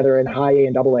success together in high A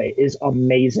and double A is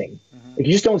amazing. Mm-hmm. Like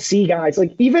you just don't see guys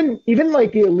like even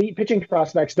like the elite pitching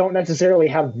prospects don't necessarily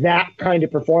have that kind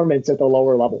of performance at the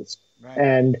lower levels. Right.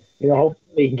 And,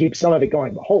 hopefully you can keep some of it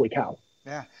going, but holy cow.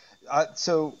 Yeah.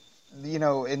 So,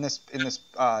 in this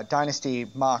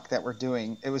dynasty mock that we're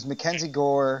doing, it was Mackenzie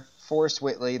Gore, Forrest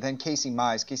Whitley, then Casey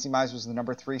Mize. Casey Mize was the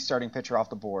number 3 starting pitcher off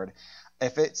the board.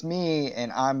 If it's me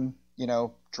and I'm,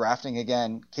 drafting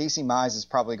again, Casey Mize is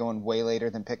probably going way later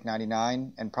than pick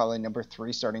 99 and probably number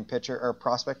 3 starting pitcher or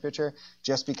prospect pitcher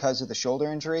just because of the shoulder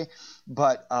injury.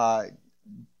 But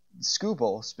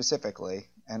Skubal specifically,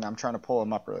 and I'm trying to pull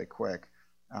him up really quick.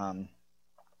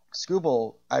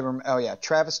 Skubal,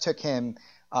 Travis took him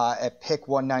at pick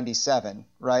 197,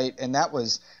 right? And that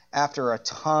was after a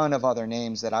ton of other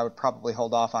names that I would probably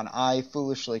hold off on. I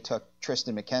foolishly took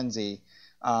Tristan McKenzie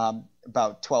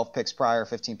about 12 picks prior,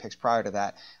 15 picks prior to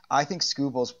that. I think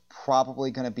Skubal's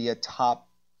probably going to be a top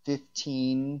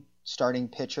 15 starting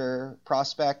pitcher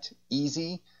prospect,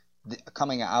 easy,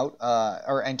 coming out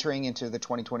or entering into the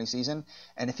 2020 season.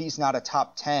 And if he's not a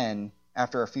top 10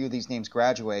 after a few of these names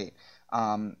graduate,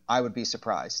 I would be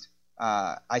surprised.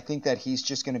 I think that he's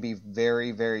just going to be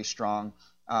very, very strong.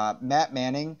 Matt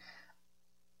Manning,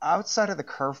 outside of the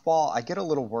curveball, I get a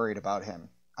little worried about him.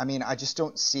 I mean, I just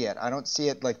don't see it. I don't see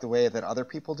it like the way that other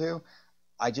people do.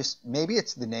 Maybe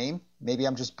it's the name. Maybe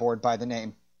I'm just bored by the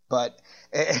name. But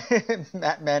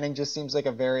Matt Manning just seems like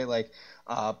a very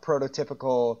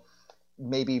prototypical,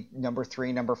 maybe number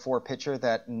 3, number 4 pitcher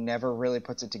that never really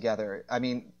puts it together. I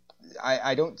mean,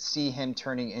 I don't see him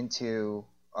turning into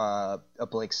a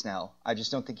Blake Snell. I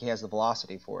just don't think he has the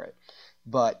velocity for it.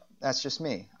 But that's just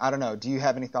me. I don't know. Do you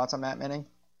have any thoughts on Matt Manning?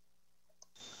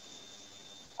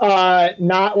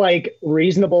 Not like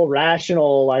reasonable,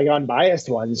 rational, like unbiased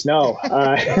ones. No.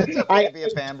 I be a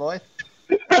fanboy.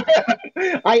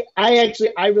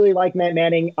 I really like Matt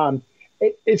Manning.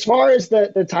 As far as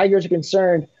the Tigers are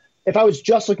concerned, if I was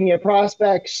just looking at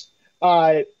prospects,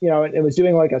 and was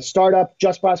doing like a startup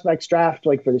just prospects draft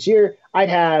like for this year, I'd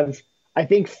have, I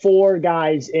think, 4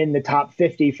 guys in the top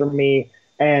 50 for me,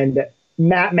 and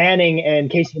Matt Manning and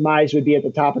Casey Mize would be at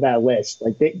the top of that list.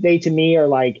 Like they to me are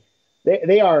like,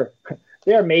 they are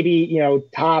maybe,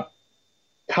 top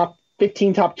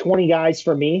 15, top 20 guys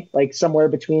for me, like somewhere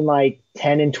between like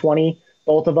 10 and 20,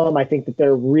 both of them. I think that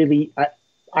they're really,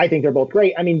 I think they're both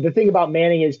great. I mean, the thing about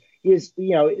Manning is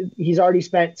he's already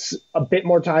spent a bit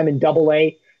more time in Double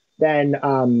A than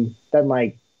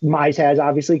like Mize has,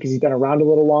 obviously, because he's been around a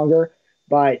little longer.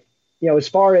 But as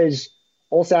far as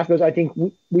Olsaf goes, I think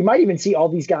we might even see all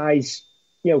these guys,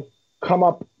 come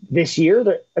up this year.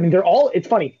 They're all. It's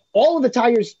funny. All of the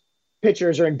Tigers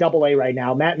pitchers are in Double A right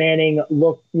now. Matt Manning,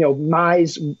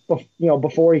 Mize,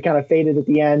 before he kind of faded at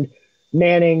the end.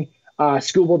 Manning,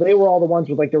 Skubal, they were all the ones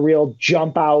with like the real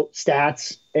jump out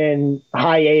stats in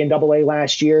High A and Double A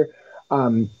last year.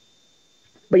 But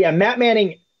yeah, Matt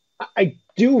Manning, I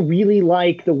do really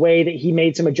like the way that he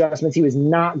made some adjustments. He was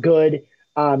not good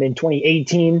in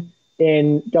 2018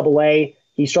 in Double A.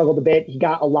 He struggled a bit. He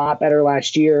got a lot better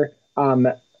last year.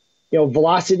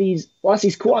 Velocity's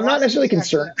cool. I'm not necessarily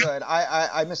concerned. Good.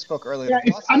 I misspoke earlier.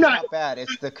 Yeah, I'm not bad.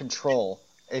 It's the control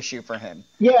issue for him.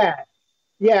 Yeah,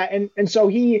 and so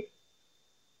his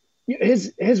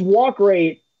walk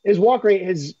rate has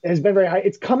been very high.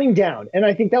 It's coming down, and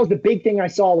I think that was the big thing I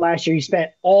saw last year. He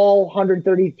spent all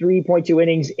 133.2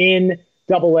 innings in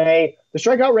Double A. The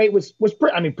strikeout rate was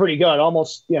pretty good.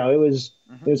 Almost, it was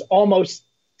almost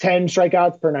 10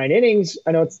 strikeouts per 9 innings.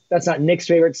 I know that's not Nick's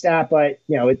favorite stat, but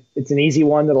it's an easy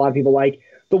one that a lot of people like.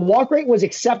 The walk rate was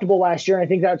acceptable last year, and I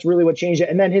think that's really what changed it.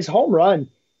 And then his home run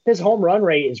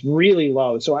rate is really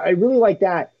low. So I really like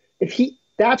that.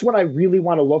 That's what I really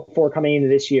want to look for coming into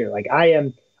this year. Like I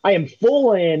am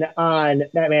full in on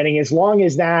Matt Manning as long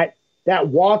as that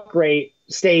walk rate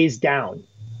stays down.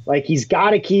 Like he's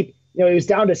got to keep, he was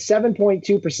down to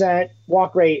 7.2%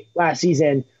 walk rate last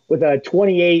season with a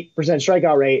 28%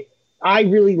 strikeout rate. I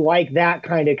really like that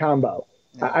kind of combo.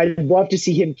 Yeah. I'd love to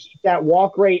see him keep that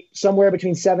walk rate somewhere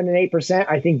between 7 and 8%.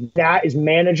 I think that is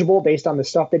manageable based on the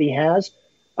stuff that he has.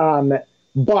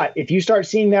 But if you start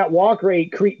seeing that walk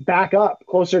rate creep back up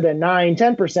closer to 9,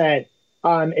 10%,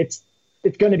 it's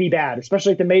going to be bad,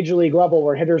 especially at the major league level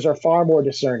where hitters are far more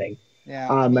discerning. Yeah,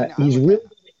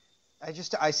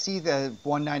 I see the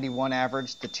 191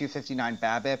 average, the 259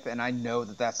 BABIP, and I know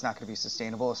that that's not going to be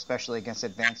sustainable, especially against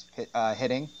advanced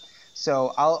hitting.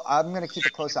 So I'm going to keep a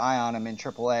close eye on him in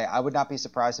AAA. I would not be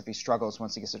surprised if he struggles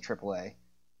once he gets to AAA.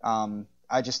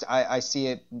 I see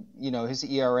it, his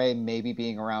ERA maybe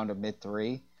being around a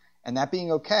mid-3, and that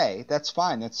being okay. That's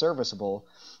fine. That's serviceable.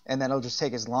 And then he'll just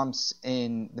take his lumps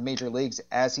in the major leagues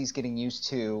as he's getting used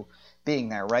to being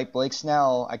there, right? Blake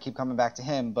Snell, I keep coming back to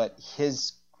him, but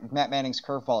Matt Manning's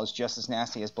curveball is just as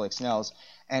nasty as Blake Snell's.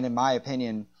 And in my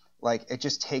opinion, like it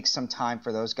just takes some time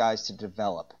for those guys to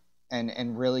develop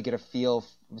and really get a feel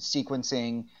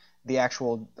sequencing the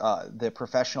actual the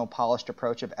professional polished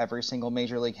approach of every single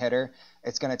major league hitter.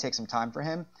 It's going to take some time for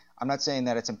him. I'm not saying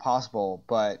that it's impossible,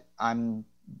 but I'm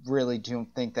really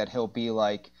don't think that he'll be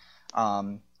like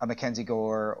a Mackenzie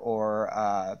Gore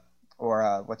or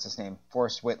what's his name,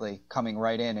 Forrest Whitley, coming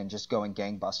right in and just going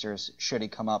gangbusters should he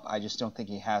come up. I just don't think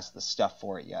he has the stuff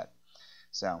for it yet.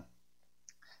 So,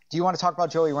 do you want to talk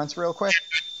about Joey Wentz real quick?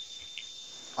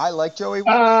 I like Joey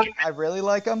Wentz. I really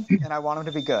like him, and I want him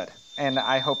to be good, and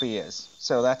I hope he is.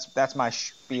 So that's my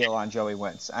spiel on Joey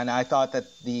Wentz. And I thought that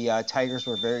the Tigers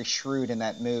were very shrewd in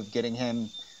that move, getting him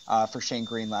for Shane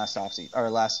Green last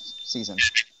season.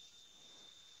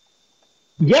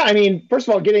 Yeah, I mean, first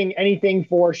of all, getting anything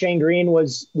for Shane Green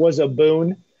was a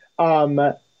boon.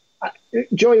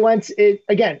 Joey Wentz,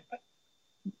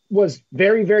 was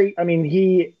very, very – I mean,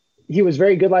 he was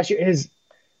very good last year.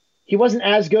 He wasn't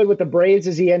as good with the Braves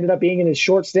as he ended up being in his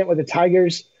short stint with the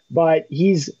Tigers, but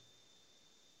he's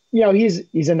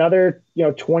another,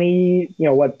 21,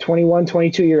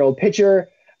 22-year-old pitcher.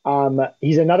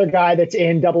 He's another guy that's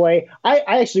in Double A. I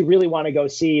actually really want to go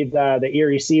see the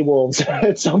Erie Seawolves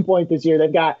at some point this year.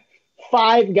 They've got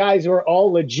 5 guys who are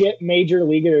all legit major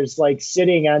leaguers, like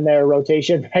sitting on their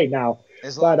rotation right now.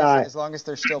 As long as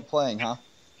they're still playing, huh?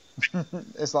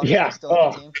 As long as they're still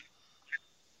on the team.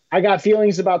 I got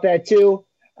feelings about that too.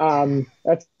 I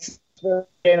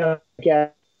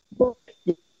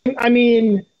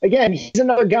mean, again, he's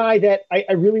another guy that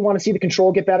I really want to see the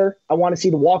control get better. I want to see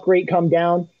the walk rate come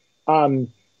down. And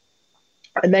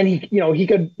then he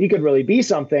could really be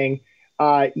something.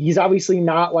 He's obviously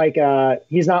not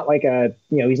he's not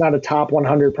a top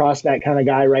 100 prospect kind of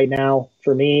guy right now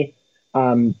for me.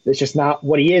 It's just not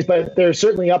what he is, but there's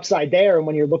certainly upside there. And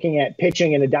when you're looking at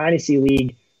pitching in a dynasty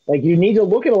league, like you need to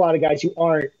look at a lot of guys who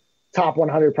aren't top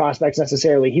 100 prospects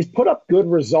necessarily. He's put up good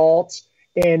results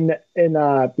in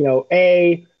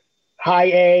A, High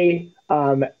A.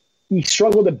 He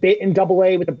struggled a bit in Double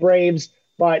A with the Braves,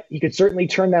 but he could certainly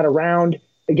turn that around.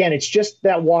 Again, it's just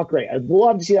that walk rate. I'd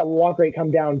love to see that walk rate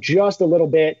come down just a little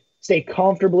bit, stay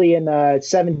comfortably in the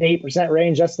 7 to 8%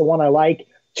 range. That's the one I like.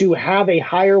 to have a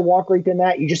higher walk rate than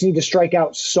that, you just need to strike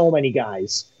out so many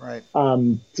guys, right?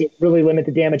 To really limit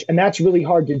the damage, and that's really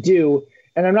hard to do.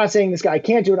 And I'm not saying this guy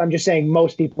can't do it. I'm just saying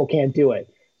most people can't do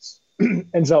it.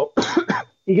 And so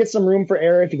you get some room for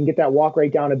error if you can get that walk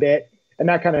rate down a bit, and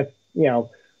that kind of,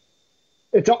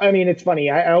 it's funny.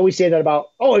 I always say that about,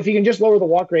 if you can just lower the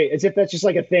walk rate, as if that's just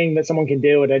like a thing that someone can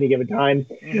do at any given time.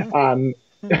 Mm-hmm.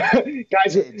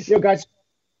 guys,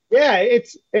 yeah,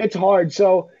 it's hard.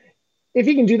 So if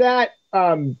he can do that,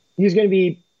 he's going to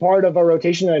be part of a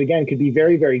rotation that again could be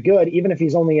very, very good. Even if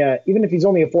he's only a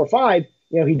 4.5,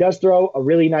 he does throw a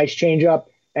really nice changeup,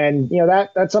 and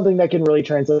that's something that can really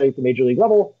translate at the major league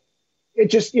level. It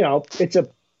just it's a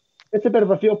bit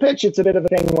of a field pitch. It's a bit of a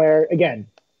thing where again,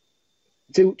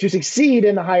 to succeed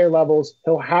in the higher levels,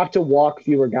 he'll have to walk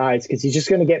fewer guys because he's just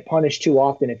going to get punished too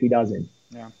often if he doesn't.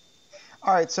 Yeah.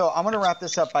 All right, so I'm going to wrap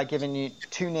this up by giving you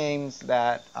two names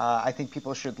that I think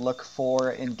people should look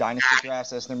for in dynasty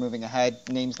drafts as they're moving ahead,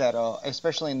 names that,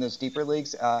 especially in those deeper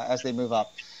leagues, as they move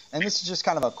up. And this is just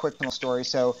kind of a quick little story.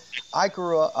 So I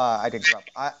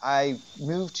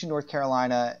moved to North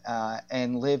Carolina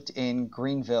and lived in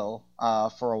Greenville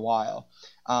for a while,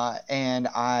 and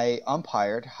I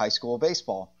umpired high school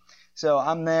baseball. So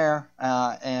I'm there,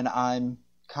 and I'm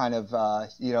kind of,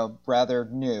 rather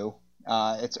new.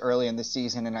 It's early in the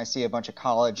season, and I see a bunch of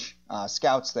college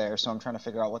scouts there, so I'm trying to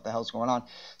figure out what the hell's going on.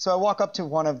 So I walk up to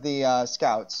one of the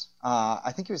scouts.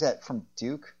 I think he was from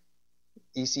Duke,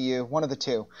 ECU, one of the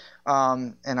two.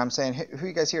 And I'm saying, hey, who are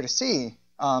you guys here to see?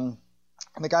 And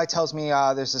the guy tells me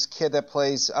there's this kid that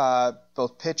plays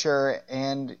both pitcher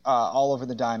and all over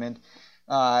the diamond,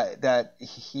 that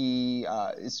he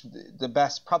is the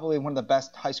best, probably one of the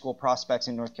best high school prospects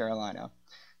in North Carolina.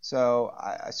 So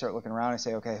I start looking around. I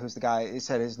say, okay, who's the guy? He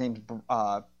said his name's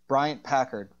Bryant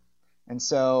Packard. And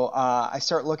so I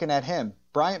start looking at him.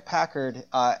 Bryant Packard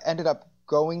ended up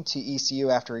going to ECU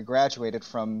after he graduated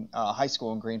from high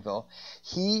school in Greenville.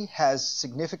 He has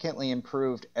significantly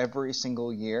improved every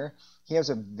single year. He has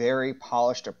a very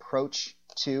polished approach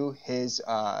to his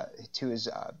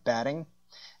batting,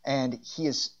 and he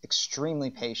is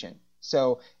extremely patient.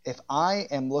 So if I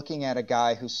am looking at a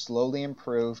guy who's slowly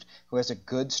improved, who has a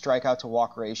good strikeout to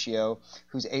walk ratio,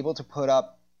 who's able to put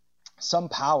up some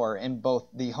power in both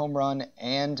the home run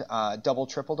and double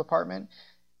triple department,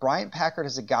 Bryant Packard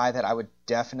is a guy that I would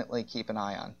definitely keep an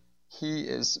eye on. He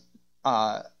is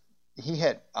he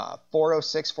hit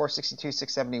 406, 462,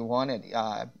 671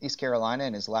 at East Carolina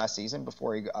in his last season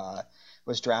before he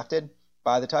was drafted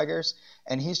by the Tigers,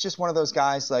 and he's just one of those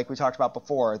guys like we talked about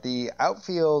before. The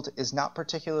outfield is not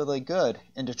particularly good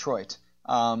in Detroit,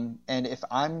 and if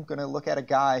I'm going to look at a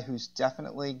guy who's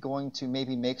definitely going to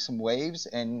maybe make some waves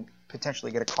and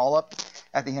potentially get a call-up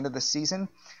at the end of the season,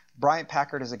 Bryant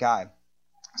Packard is a guy.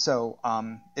 So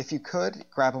if you could,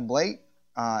 grab him late.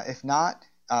 If not,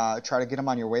 try to get him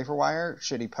on your waiver wire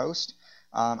should he post.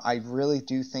 I really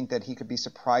do think that he could be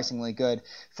surprisingly good.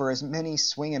 For as many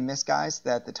swing and miss guys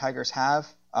that the Tigers have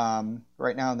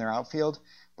right now in their outfield,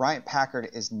 Bryant Packard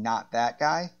is not that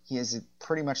guy. He is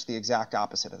pretty much the exact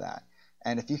opposite of that.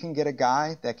 And if you can get a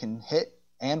guy that can hit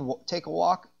and take a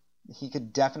walk, he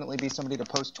could definitely be somebody to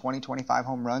post 20, 25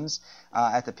 home runs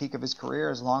at the peak of his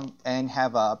career and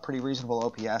have a pretty reasonable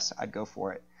OPS. I'd go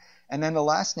for it. And then the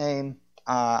last name,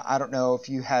 I don't know if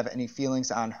you have any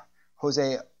feelings on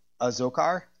Jose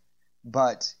Azocar,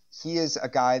 but he is a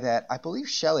guy that I believe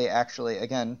Shelley actually,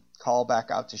 again, call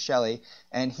back out to Shelley,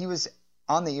 and he was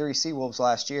on the Erie Seawolves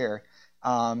last year,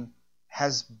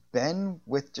 has been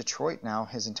with Detroit now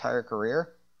his entire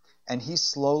career, and he's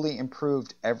slowly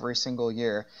improved every single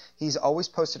year. He's always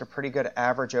posted a pretty good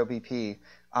average OBP,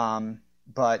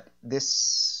 but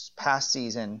this past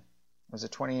season, was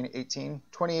it 2018?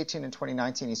 2018 and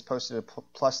 2019, he's posted a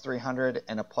plus 300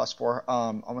 and a plus 4,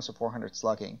 almost a 400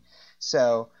 slugging.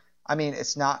 So, I mean,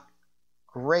 it's not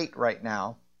great right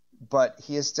now, but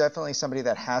he is definitely somebody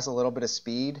that has a little bit of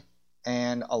speed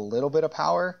and a little bit of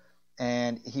power,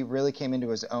 and he really came into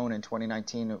his own in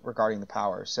 2019 regarding the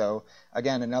power. So,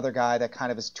 again, another guy that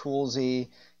kind of is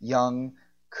toolsy, young,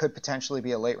 could potentially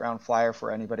be a late-round flyer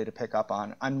for anybody to pick up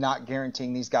on. I'm not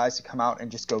guaranteeing these guys to come out and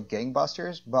just go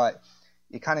gangbusters, but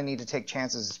you kind of need to take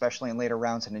chances, especially in later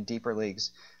rounds and in deeper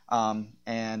leagues.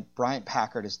 And Bryant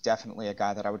Packard is definitely a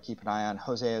guy that I would keep an eye on.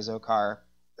 Jose Azocar,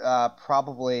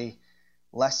 probably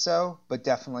less so, but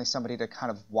definitely somebody to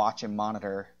kind of watch and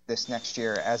monitor this next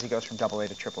year as he goes from AA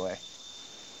to AAA.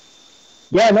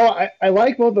 Yeah, no, I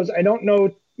like both those. I don't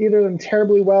know either of them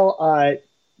terribly well.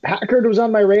 Packard was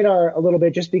on my radar a little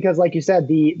bit just because, like you said,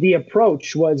 the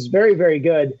approach was very, very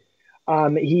good.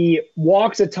 He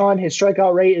walks a ton. His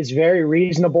strikeout rate is very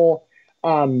reasonable.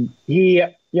 He,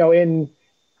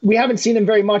 we haven't seen him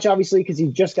very much, obviously, because he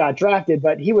just got drafted,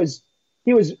 but he was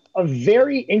a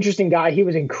very interesting guy. He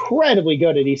was incredibly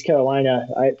good at East Carolina.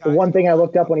 The one thing I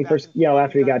looked up when he first,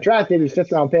 after he got drafted, his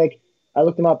 5th round pick, I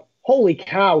looked him up. Holy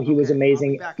cow, he was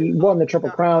amazing. He won the Triple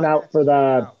Crown out for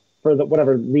the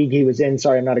whatever league he was in.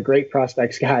 Sorry, I'm not a great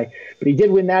prospects guy, but he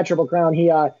did win that Triple Crown. He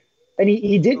got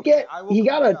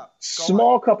a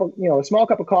small cup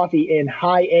of coffee in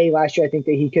high A last year. I think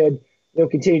that he could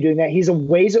continue doing that.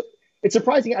 It's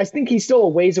surprising. I think he's still a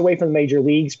ways away from the major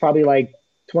leagues, probably like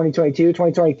 2022,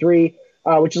 2023,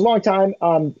 which is a long time.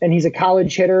 And he's a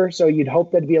college hitter, so you'd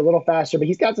hope that'd be a little faster, but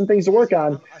he's got some things to work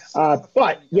on.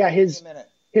 But yeah,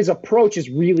 his approach is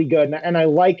really good. And I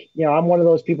like, I'm one of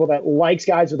those people that likes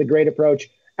guys with a great approach.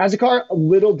 Azekar, a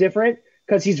little different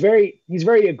because he's very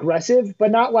aggressive,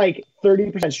 but not like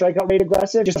 30% strikeout rate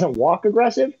aggressive, just doesn't walk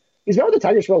aggressive. He's been with the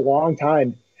Tigers for a long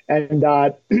time. And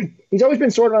he's always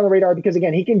been sort of on the radar because,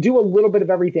 again, he can do a little bit of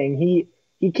everything.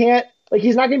 He can't, like,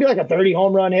 he's not going to be like a 30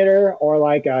 home run hitter or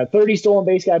like a 30 stolen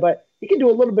base guy, but he can do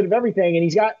a little bit of everything. And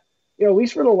he's got, at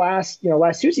least for the last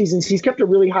 2 seasons, he's kept a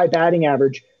really high batting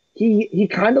average. He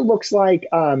kind of looks like,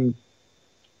 and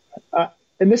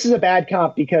this is a bad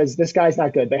comp because this guy's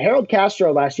not good, but Harold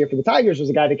Castro last year for the Tigers was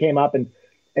a guy that came up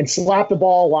and slapped the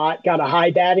ball a lot, got a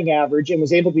high batting average, and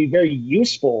was able to be very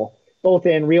useful both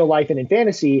in real life and in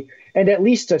fantasy. And at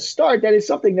least to start, that is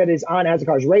something that is on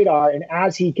Azekar's radar. And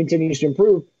as he continues to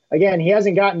improve, again, he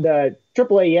hasn't gotten to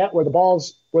AAA yet where the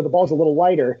ball's a little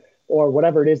lighter or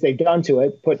whatever it is they've done to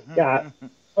it, put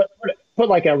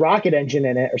like a rocket engine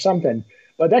in it or something.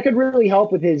 But that could really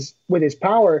help with his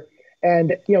power.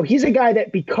 And, he's a guy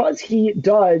that because he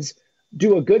does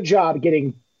do a good job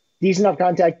getting decent enough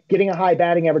contact, getting a high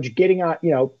batting average, getting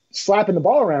slapping the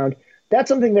ball around, that's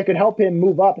something that could help him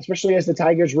move up, especially as the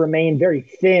Tigers remain very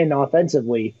thin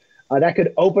offensively. That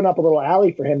could open up a little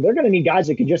alley for him. They're going to need guys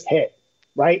that can just hit,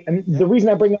 right? And the reason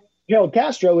I bring up Harold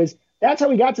Castro is that's how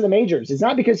he got to the majors. It's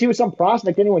not because he was some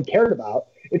prospect anyone cared about.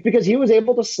 It's because he was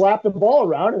able to slap the ball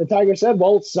around, and the Tigers said,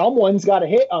 well, someone's got to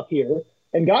hit up here.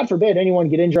 And God forbid anyone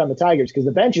get injured on the Tigers because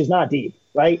the bench is not deep,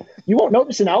 right? You won't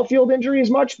notice an outfield injury as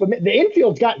much, but the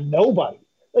infield's got nobody.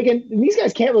 Like, and these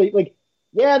guys can't really, like,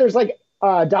 yeah, there's like,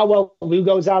 Dawel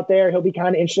Lugo's out there. He'll be kind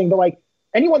of interesting, but like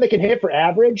anyone that can hit for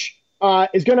average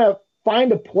is going to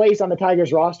find a place on the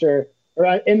Tigers roster or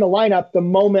in the lineup the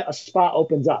moment a spot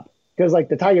opens up. Because like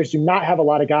the Tigers do not have a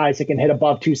lot of guys that can hit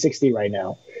above 260 right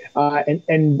now.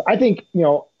 And I think,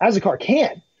 Azekar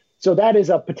can. So that is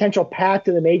a potential path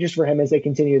to the majors for him as they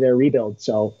continue their rebuild.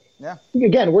 So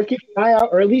again, we're keeping an eye out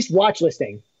or at least watch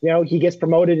listing. He gets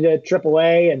promoted to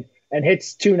AAA and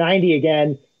hits 290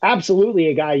 again. Absolutely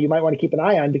a guy you might want to keep an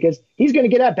eye on because he's going to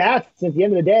get at-bats. And at the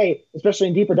end of the day, especially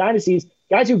in deeper dynasties,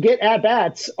 guys who get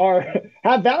at-bats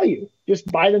have value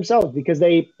just by themselves because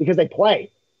they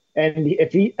play. And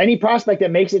if any prospect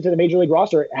that makes it to the major league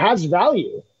roster has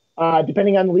value,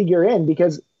 depending on the league you're in,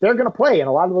 because they're going to play, and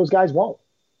a lot of those guys won't.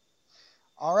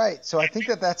 All right, so I think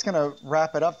that's going to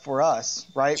wrap it up for us,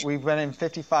 right? We've been in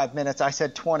 55 minutes. I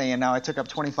said 20, and now I took up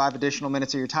 25 additional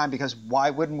minutes of your time because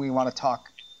why wouldn't we want to talk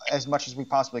as much as we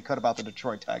possibly could about the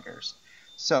Detroit Tigers?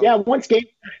 So yeah, once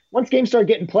games start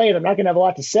getting played, I'm not going to have a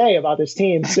lot to say about this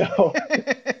team. So,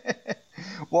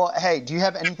 well, hey, do you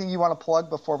have anything you want to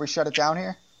plug before we shut it down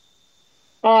here?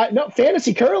 No,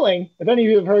 Fantasy Curling. If any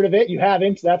of you have heard of it, you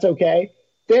haven't. That's okay.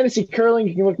 Fantasy Curling.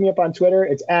 You can look me up on Twitter.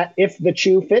 It's at If the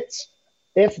Chew Fits.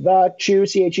 If the Chew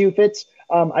CHU fits.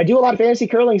 I do a lot of fantasy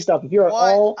curling stuff. If you're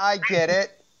I get it.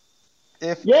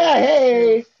 If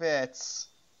hey, fits.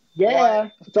 Yeah,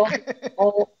 it's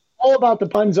all about the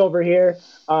puns over here.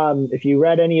 If you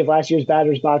read any of last year's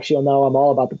Batter's Box, you'll know I'm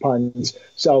all about the puns.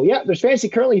 So yeah, there's fantasy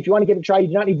curling. If you want to give it a try, you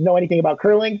do not need to know anything about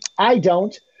curling. I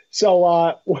don't.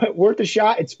 So worth a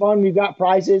shot. It's fun. We've got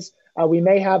prizes. We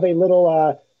may have a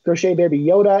little Crochet Baby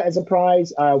Yoda as a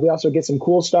prize. We also get some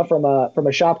cool stuff from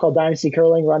a shop called Dynasty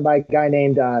Curling, run by a guy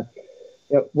named I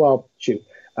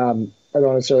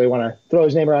don't necessarily want to throw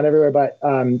his name around everywhere, but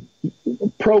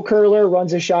Pro Curler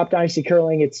runs his shop, Dynasty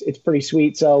Curling. It's pretty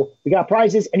sweet. So we got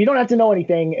prizes, and you don't have to know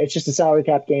anything. It's just a salary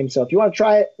cap game. So if you want to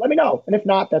try it, let me know. And if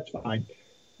not, that's fine.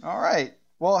 All right.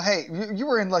 Well, hey, you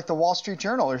were in like the Wall Street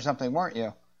Journal or something, weren't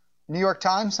you? New York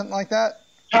Times, something like that?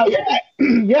 Yeah.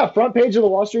 Yeah, front page of the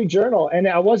Wall Street Journal. And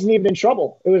I wasn't even in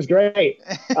trouble. It was great.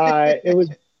 It was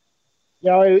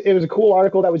a cool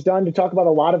article that was done to talk about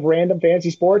a lot of random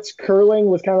fantasy sports. Curling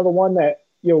was kind of the one that,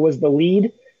 was the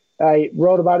lead. I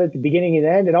wrote about it at the beginning and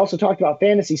end, and also talked about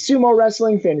fantasy sumo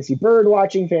wrestling, fantasy bird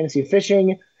watching, fantasy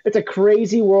fishing. It's a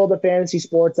crazy world of fantasy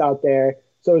sports out there.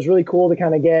 So it was really cool to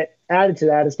kind of get added to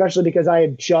that, especially because I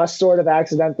had just sort of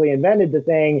accidentally invented the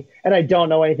thing and I don't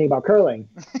know anything about curling.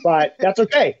 But that's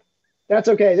okay. That's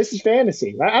okay. This is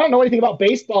fantasy. I don't know anything about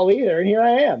baseball either, and here I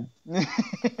am.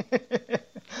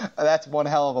 That's one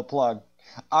hell of a plug.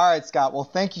 All right, Scott. Well,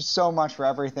 thank you so much for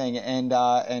everything, and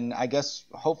I guess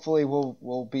hopefully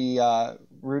we'll be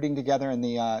rooting together in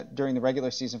the during the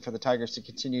regular season for the Tigers to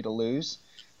continue to lose,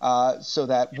 so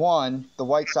that one, the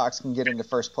White Sox can get into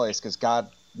first place, because God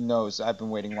knows I've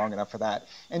been waiting long enough for that,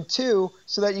 and two,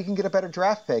 so that you can get a better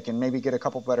draft pick and maybe get a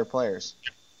couple better players.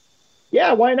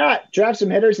 Yeah, why not? Draft some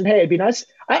hitters, and hey, it'd be nice.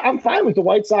 I'm fine with the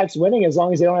White Sox winning as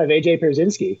long as they don't have AJ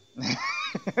Pierzynski.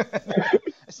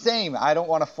 Same. I don't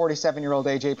want a 47-year-old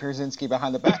AJ Pierzynski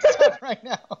behind the backstop right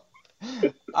now.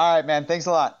 All right, man. Thanks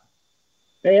a lot.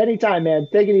 Hey, anytime, man.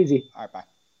 Take it easy. All right, bye.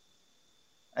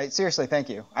 Hey, seriously, thank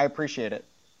you. I appreciate it.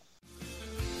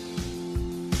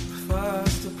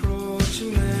 Fast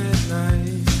approaching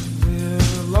midnight. We're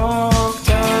alone.